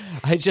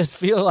 I just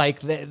feel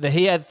like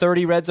he had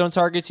 30 red zone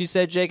targets, you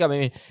said, Jake. I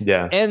mean,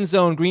 end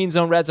zone, green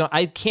zone, red zone.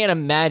 I can't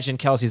imagine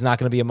Kelce's not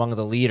going to be among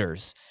the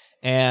leaders.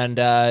 And,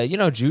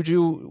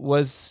 Juju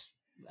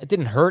it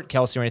didn't hurt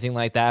Kelce or anything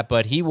like that,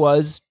 but he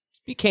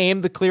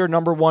became the clear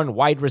number 1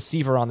 wide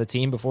receiver on the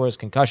team before his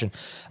concussion.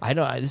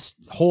 This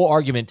whole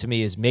argument to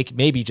me is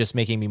maybe just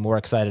making me more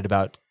excited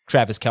about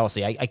Travis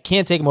Kelce. I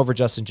can't take him over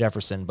Justin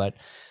Jefferson, but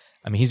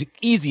I mean, he's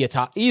easily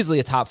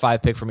a top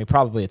 5 pick for me,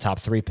 probably a top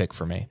 3 pick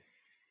for me.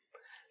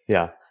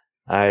 Yeah.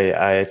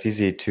 It's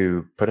easy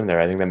to put him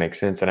there. I think that makes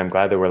sense. And I'm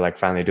glad that we're like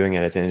finally doing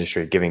it as an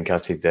industry, giving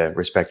Kelce the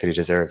respect that he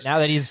deserves. Now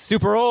that he's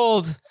super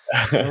old,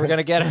 we're going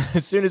to get him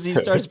as soon as he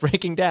starts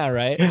breaking down,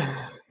 right?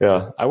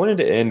 Yeah. I wanted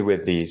to end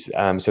with these.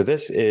 So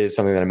this is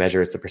something that I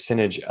measure. It's the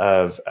percentage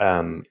of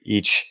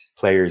each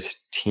player's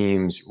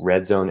team's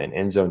red zone and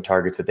end zone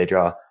targets that they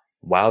draw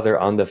while they're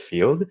on the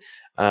field.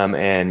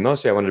 And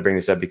mostly I wanted to bring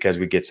this up because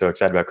we get so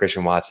excited about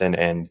Christian Watson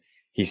and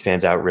he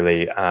stands out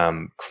really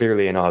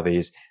clearly in all of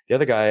these. The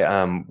other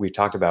guy we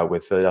talked about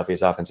with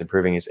Philadelphia's offense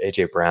improving is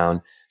A.J.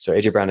 Brown. So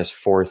A.J. Brown is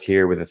 4th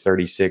here with a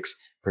 36%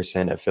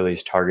 of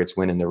Philly's targets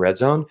win in the red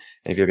zone.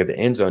 And if you look at the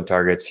end zone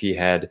targets, he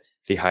had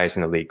the highest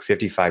in the league,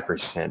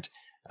 55%.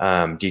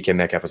 DK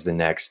Metcalf was the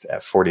next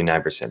at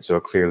 49%. So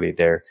clearly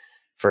there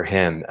for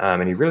him.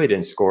 And he really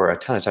didn't score a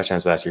ton of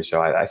touchdowns last year.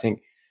 So I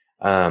think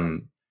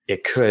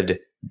it could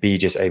be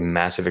just a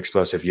massive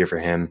explosive year for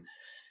him.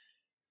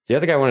 The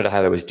other guy I wanted to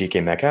highlight was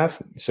DK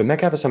Metcalf. So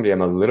Metcalf is somebody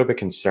I'm a little bit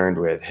concerned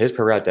with. His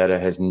per route data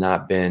has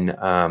not been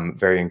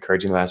very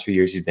encouraging the last few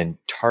years. He's been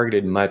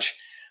targeted much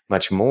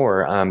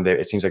more.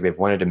 It seems like they've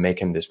wanted to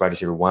make him this wide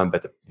receiver 1,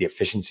 but the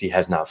efficiency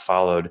has not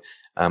followed.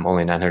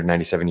 Only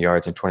 997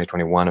 yards in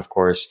 2021, of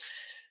course.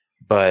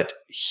 But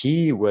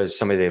he was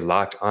somebody they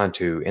locked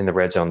onto in the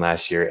red zone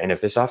last year. And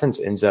if this offense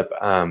ends up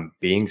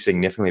being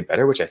significantly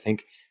better, which I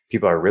think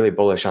people are really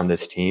bullish on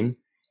this team,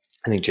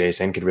 I think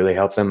JSN could really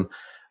help them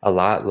a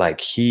lot.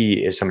 Like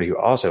he is somebody who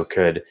also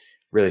could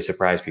really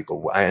surprise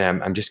people.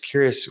 And I'm just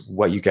curious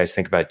what you guys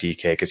think about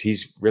DK, because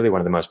he's really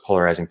one of the most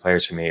polarizing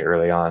players for me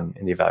early on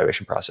in the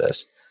evaluation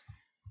process.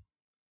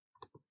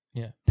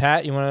 Yeah.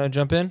 Pat, you want to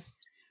jump in?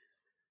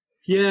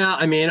 Yeah.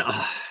 I mean,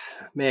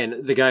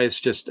 man, the guy is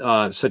just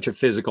such a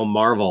physical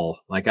marvel.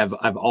 Like I've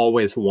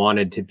always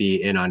wanted to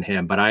be in on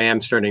him, but I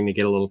am starting to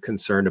get a little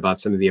concerned about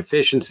some of the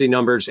efficiency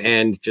numbers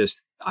and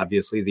just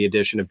obviously the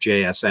addition of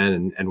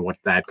JSN and what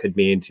that could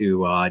mean to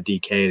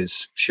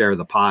DK's share of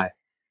the pie.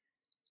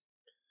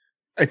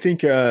 I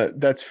think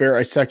that's fair.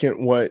 I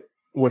second what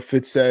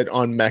Fitz said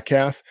on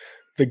Metcalf.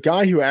 The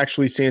guy who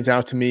actually stands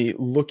out to me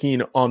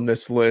looking on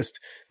this list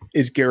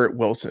is Garrett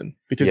Wilson,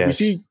 because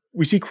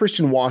we see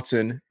Christian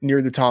Watson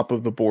near the top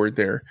of the board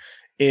there.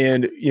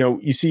 And,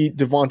 you see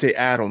Devontae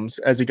Adams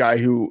as a guy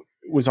who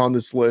was on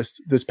this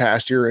list this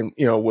past year and,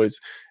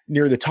 was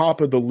near the top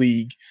of the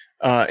league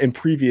in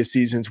previous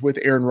seasons with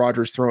Aaron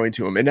Rodgers throwing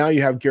to him. And now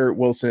you have Garrett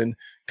Wilson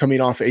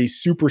coming off a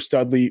super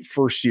studly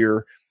first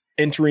year,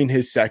 entering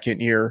his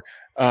second year,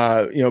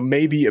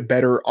 maybe a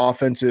better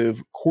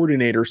offensive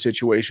coordinator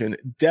situation,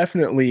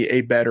 definitely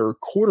a better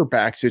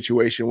quarterback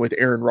situation with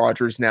Aaron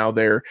Rodgers now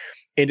there.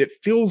 And it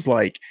feels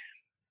like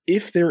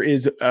if there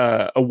is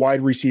a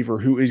wide receiver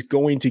who is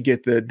going to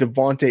get the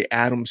Devontae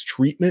Adams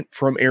treatment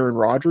from Aaron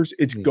Rodgers,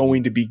 it's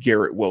going to be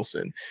Garrett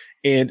Wilson.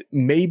 And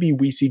maybe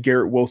we see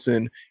Garrett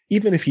Wilson,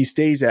 even if he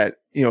stays at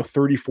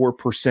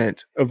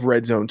 34% of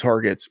red zone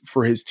targets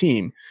for his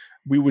team,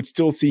 we would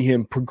still see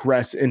him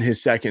progress in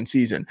his second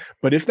season.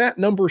 But if that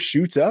number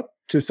shoots up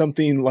to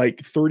something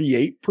like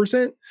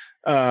 38%,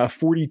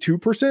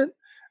 42%,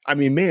 I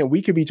mean, man,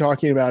 we could be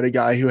talking about a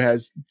guy who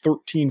has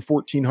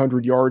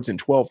 1,400 yards and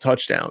 12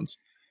 touchdowns.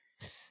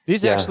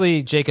 These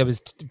actually, Jacob,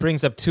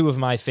 brings up two of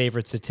my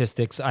favorite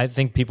statistics. I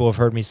think people have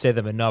heard me say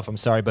them enough. I'm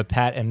sorry, but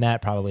Pat and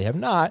Matt probably have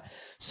not.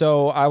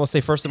 So I will say,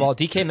 first of all,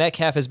 DK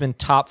Metcalf has been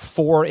top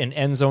 4 in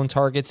end zone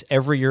targets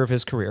every year of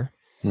his career.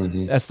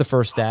 Mm-hmm. That's the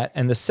first stat.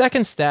 And the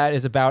second stat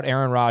is about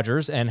Aaron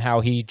Rodgers and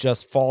how he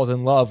just falls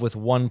in love with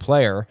one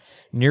player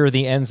near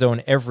the end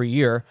zone every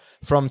year.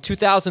 From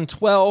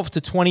 2012 to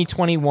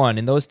 2021,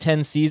 in those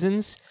 10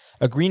 seasons,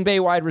 a Green Bay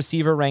wide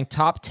receiver ranked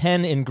top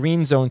 10 in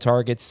green zone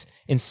targets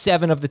in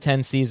 7 of the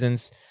 10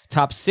 seasons,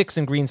 top 6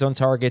 in green zone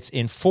targets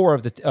in 4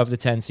 of the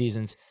 10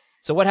 seasons.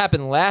 So what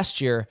happened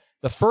last year,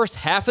 the first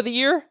half of the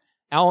year,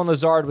 Allen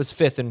Lazard was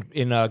 5th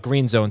in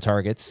green zone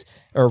targets,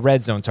 or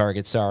red zone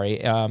targets, sorry.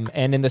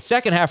 And in the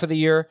second half of the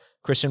year,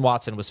 Christian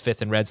Watson was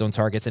 5th in red zone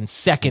targets and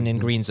 2nd in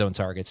green zone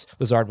targets.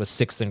 Lazard was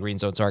 6th in green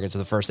zone targets for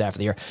the first half of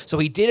the year. So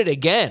he did it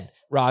again,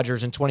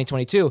 Rodgers, in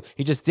 2022.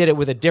 He just did it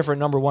with a different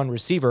number 1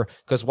 receiver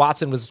because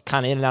Watson was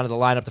kind of in and out of the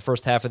lineup the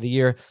first half of the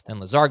year.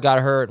 Then Lazard got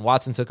hurt and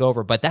Watson took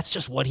over. But that's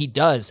just what he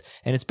does.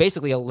 And it's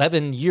basically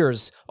 11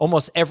 years,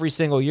 almost every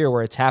single year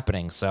where it's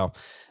happening. So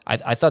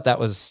I thought that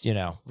was,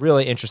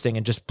 really interesting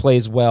and just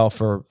plays well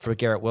for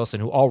Garrett Wilson,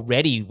 who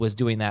already was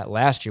doing that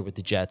last year with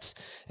the Jets.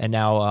 And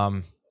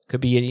now could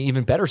be an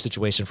even better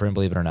situation for him,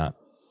 believe it or not.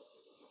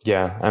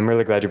 Yeah, I'm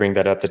really glad you bring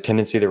that up. The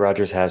tendency that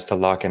Rodgers has to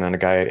lock in on a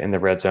guy in the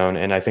red zone,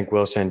 and I think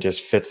Wilson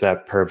just fits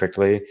that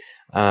perfectly.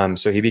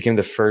 So he became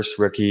the first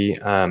rookie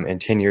in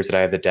 10 years that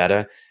I have the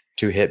data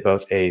to hit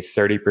both a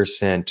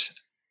 30%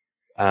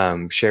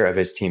 share of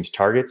his team's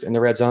targets in the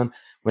red zone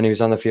when he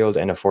was on the field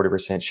and a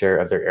 40% share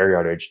of their air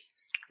yardage,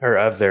 or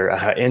of their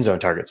end zone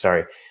targets,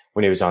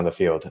 when he was on the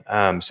field.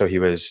 So he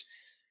was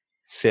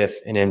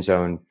 5th in end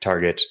zone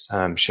target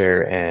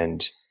share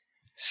and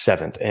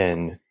 7th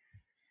in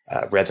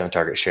red zone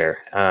target share.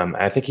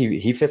 I think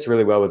he fits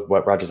really well with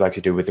what Rodgers likes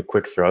to do with the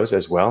quick throws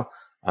as well.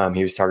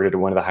 He was targeted at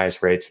one of the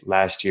highest rates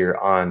last year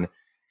on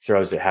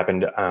throws that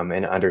happened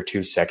in under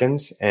 2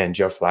 seconds. And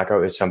Joe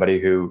Flacco is somebody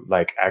who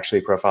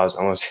actually profiles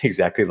almost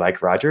exactly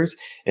like Rodgers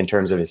in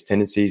terms of his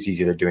tendencies.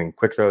 He's either doing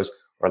quick throws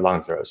or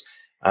long throws.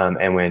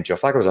 And when Joe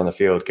Flacco was on the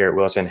field, Garrett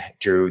Wilson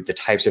drew the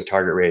types of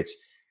target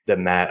rates that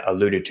Matt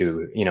alluded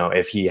to.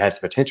 If he has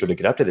the potential to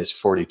get up to this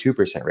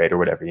 42% rate or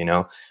whatever,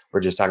 we're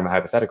just talking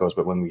about hypotheticals.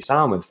 But when we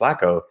saw him with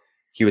Flacco,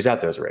 he was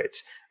at those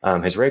rates.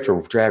 His rates were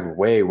dragged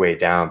way, way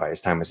down by his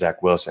time with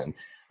Zach Wilson.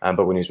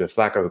 But when he was with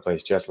Flacco, who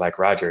plays just like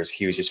Rodgers,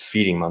 he was just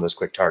feeding him on those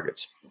quick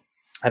targets.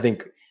 I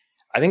think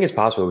it's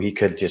possible he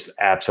could just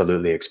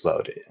absolutely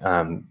explode.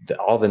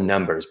 All the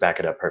numbers back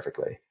it up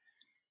perfectly.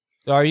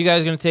 So are you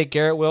guys going to take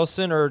Garrett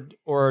Wilson or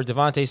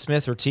Devontae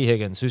Smith or T.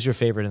 Higgins? Who's your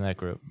favorite in that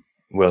group?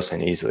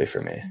 Wilson easily for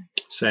me.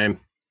 Same.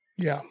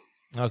 Yeah.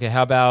 Okay.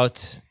 How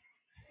about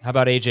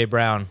AJ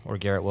Brown or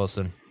Garrett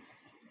Wilson?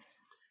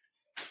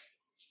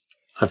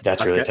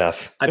 That's really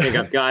tough. I think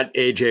I've got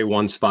AJ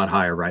one spot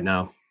higher right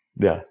now.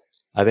 Yeah,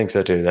 I think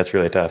so too. That's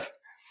really tough.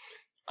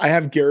 I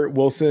have Garrett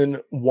Wilson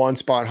 1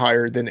 spot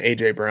higher than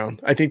AJ Brown.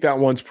 I think that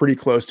one's pretty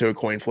close to a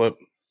coin flip.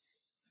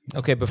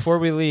 Okay. Before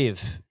we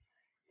leave,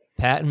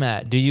 Pat and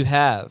Matt, do you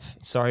have,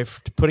 sorry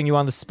for putting you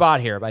on the spot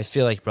here, but I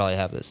feel like you probably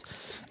have this,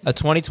 a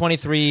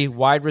 2023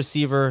 wide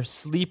receiver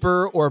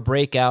sleeper or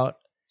breakout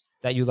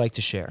that you'd like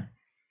to share?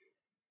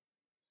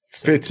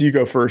 Fitz, you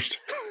go first.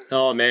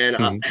 Oh,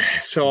 man.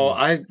 So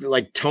I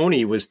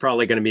Tony was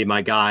probably going to be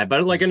my guy,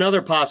 but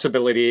another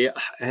possibility,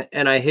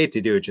 and I hate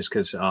to do it just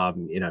because,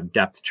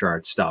 depth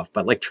chart stuff,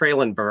 but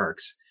Treylon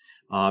Burks.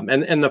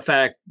 And the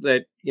fact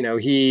that,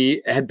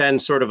 he had been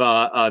sort of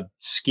a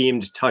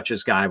schemed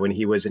touches guy when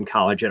he was in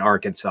college at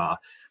Arkansas,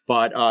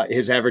 but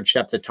his average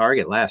depth of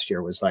target last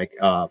year was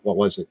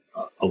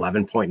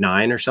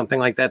 11.9 or something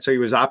like that. So he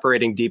was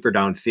operating deeper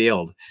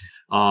downfield.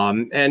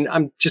 And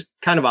I'm just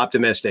kind of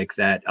optimistic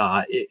that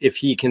if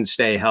he can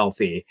stay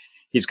healthy,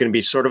 he's going to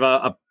be sort of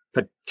a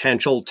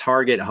potential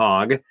target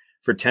hog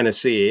for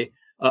Tennessee,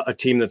 a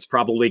team that's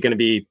probably going to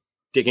be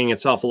digging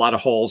itself a lot of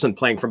holes and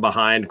playing from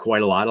behind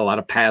quite a lot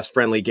of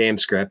pass-friendly game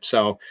script.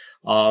 So,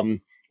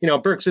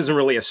 Burks isn't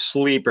really a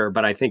sleeper,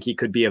 but I think he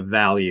could be of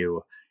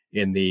value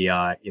in the,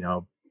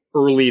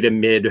 early to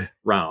mid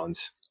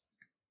rounds.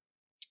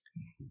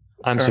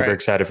 I'm super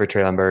excited for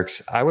Treylon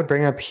Burks. I would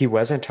bring up, he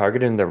wasn't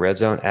targeted in the red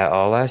zone at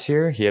all last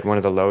year. He had one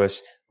of the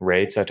lowest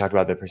rates. I talked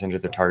about the percentage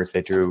of the targets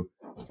they drew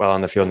while on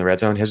the field in the red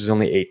zone. His was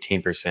only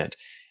 18%.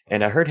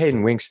 And I heard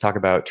Hayden Winks talk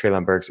about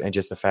Treylon Burks and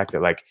just the fact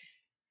that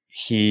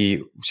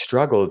he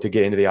struggled to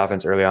get into the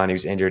offense early on. He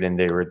was injured and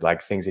they were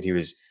things that he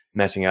was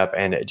messing up.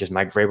 And just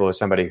Mike Vrabel is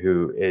somebody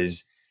who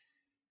is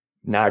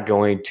not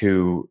going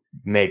to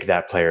make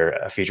that player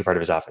a feature part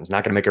of his offense,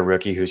 not going to make a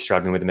rookie who's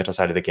struggling with the mental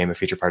side of the game a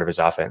feature part of his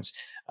offense.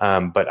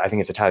 But I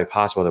think it's entirely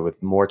possible that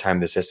with more time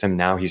in the system,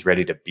 now he's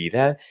ready to be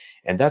that.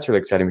 And that's really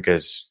exciting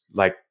because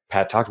like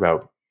Pat talked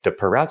about, the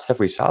per route stuff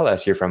we saw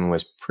last year from him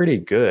was pretty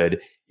good,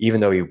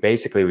 even though he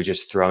basically was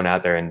just thrown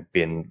out there and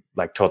been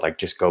told,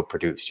 just go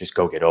produce, just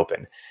go get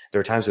open. There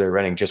were times where they're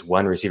running just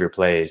one receiver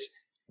plays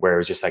where it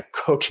was just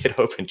go get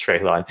open,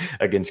 Treylon,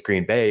 against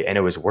Green Bay, and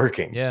it was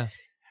working. Yeah.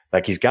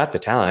 He's got the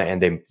talent,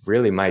 and they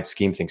really might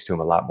scheme things to him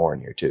a lot more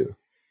in year two.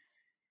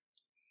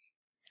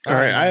 All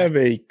right, I have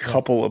a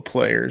couple of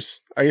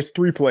players, I guess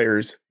 3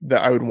 players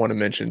that I would want to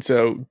mention.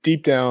 So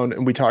deep down,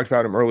 and we talked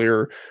about him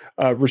earlier,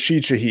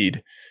 Rashid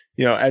Shaheed.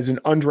 As an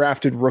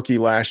undrafted rookie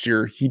last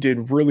year, he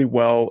did really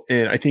well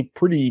in, I think,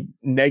 pretty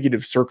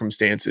negative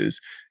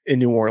circumstances in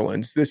New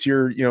Orleans. This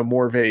year,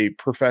 more of a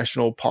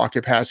professional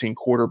pocket passing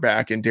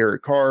quarterback in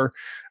Derek Carr.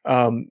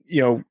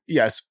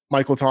 Yes,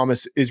 Michael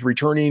Thomas is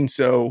returning,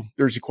 so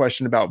there's a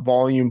question about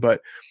volume, but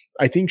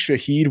I think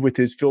Shaheed, with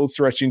his field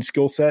stretching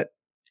skill set,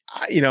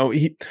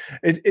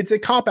 it's a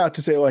cop out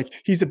to say like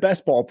he's the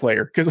best ball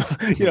player because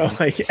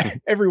like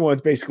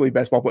everyone's basically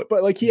best ball player,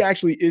 but like he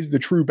actually is the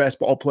true best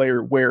ball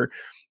player where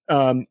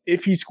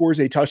if he scores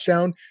a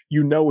touchdown,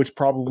 it's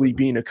probably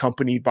being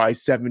accompanied by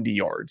 70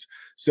 yards.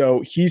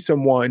 So he's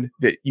someone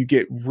that you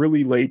get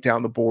really late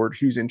down the board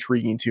who's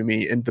intriguing to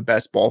me in the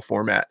best ball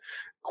format.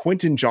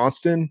 Quentin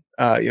Johnston,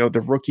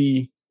 the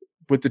rookie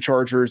with the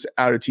Chargers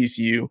out of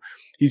TCU,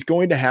 he's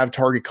going to have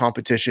target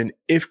competition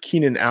if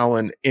Keenan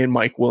Allen and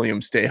Mike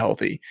Williams stay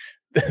healthy.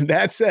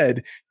 That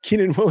said,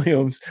 Keenan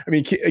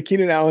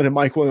Allen and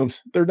Mike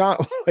Williams, they're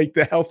not like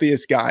the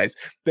healthiest guys.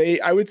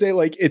 I would say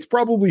like it's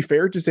probably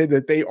fair to say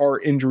that they are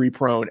injury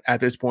prone at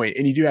this point.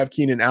 And you do have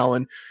Keenan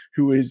Allen,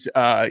 who is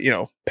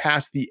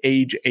past the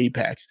age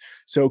apex.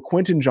 So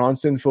Quentin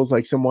Johnston feels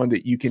like someone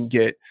that you can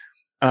get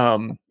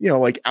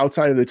like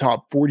outside of the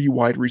top 40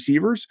 wide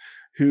receivers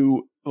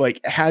who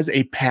like has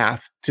a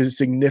path to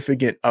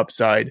significant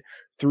upside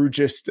through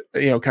just,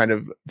 kind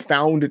of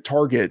found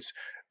targets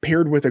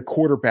paired with a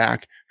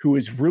quarterback who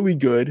is really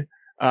good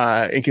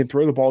and can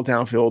throw the ball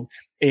downfield.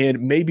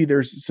 And maybe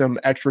there's some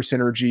extra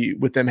synergy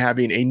with them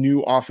having a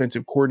new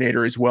offensive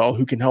coordinator as well,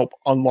 who can help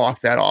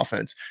unlock that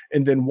offense.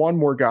 And then one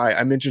more guy,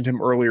 I mentioned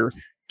him earlier,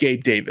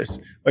 Gabe Davis.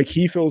 Like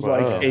he feels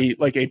like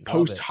a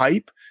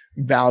post-hype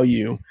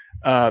value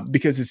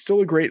because it's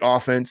still a great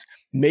offense.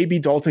 Maybe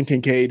Dalton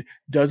Kincaid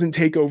doesn't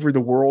take over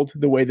the world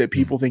the way that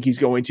people think he's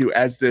going to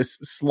as this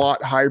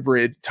slot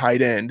hybrid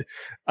tight end.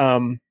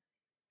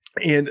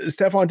 And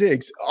Stephon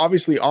Diggs,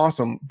 obviously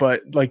awesome,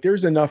 but like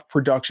there's enough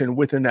production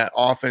within that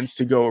offense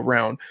to go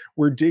around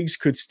where Diggs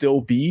could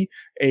still be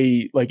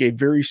a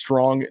very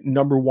strong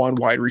number 1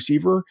 wide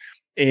receiver.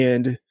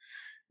 And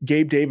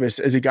Gabe Davis,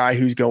 as a guy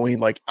who's going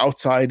like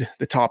outside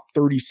the top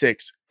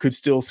 36, could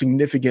still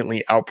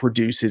significantly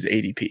outproduce his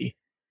ADP.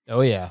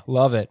 Oh, yeah.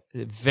 Love it.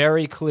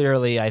 Very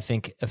clearly, I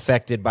think,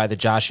 affected by the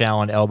Josh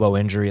Allen elbow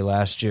injury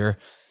last year,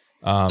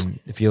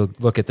 if you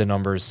look at the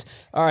numbers.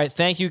 All right.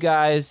 Thank you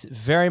guys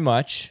very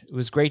much. It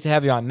was great to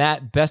have you on.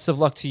 Matt, best of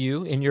luck to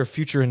you in your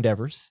future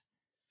endeavors.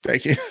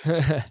 Thank you.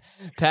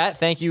 Pat,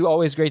 thank you.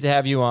 Always great to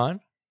have you on.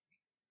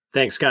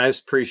 Thanks, guys.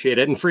 Appreciate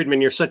it. And Friedman,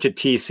 you're such a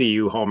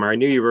TCU homer. I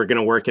knew you were going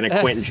to work in a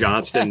Quentin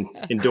Johnston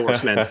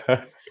endorsement.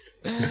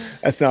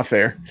 That's not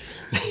fair.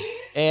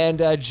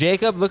 And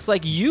Jacob, looks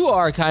like you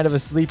are kind of a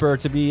sleeper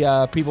to be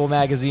People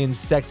Magazine's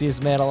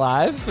sexiest man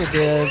alive.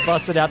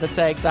 Busting out the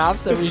tank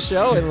tops every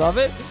show. I love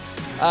it.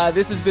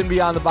 This has been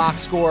Beyond the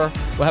Box Score.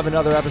 We'll have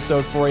another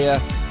episode for you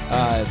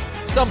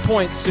some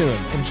point soon.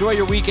 Enjoy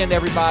your weekend,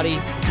 everybody.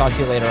 Talk to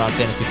you later on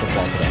Fantasy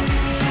Football Today.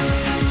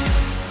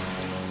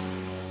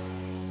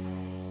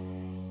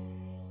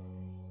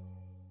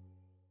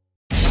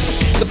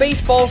 The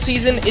baseball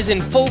season is in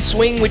full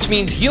swing, which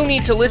means you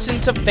need to listen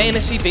to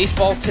Fantasy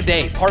Baseball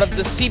Today, part of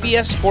the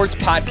CBS Sports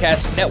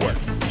Podcast Network.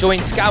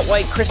 Join Scott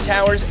White, Chris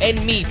Towers,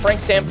 and me, Frank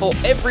Stample,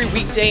 every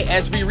weekday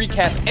as we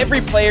recap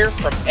every player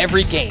from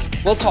every game.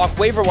 We'll talk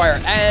waiver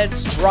wire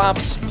ads,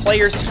 drops,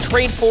 players to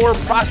trade for,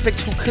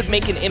 prospects who could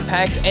make an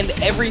impact, and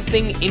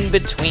everything in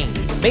between.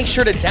 Make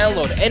sure to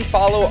download and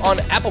follow on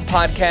Apple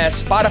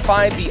Podcasts,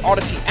 Spotify, the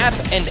Odyssey app,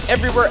 and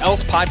everywhere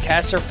else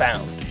podcasts are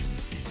found.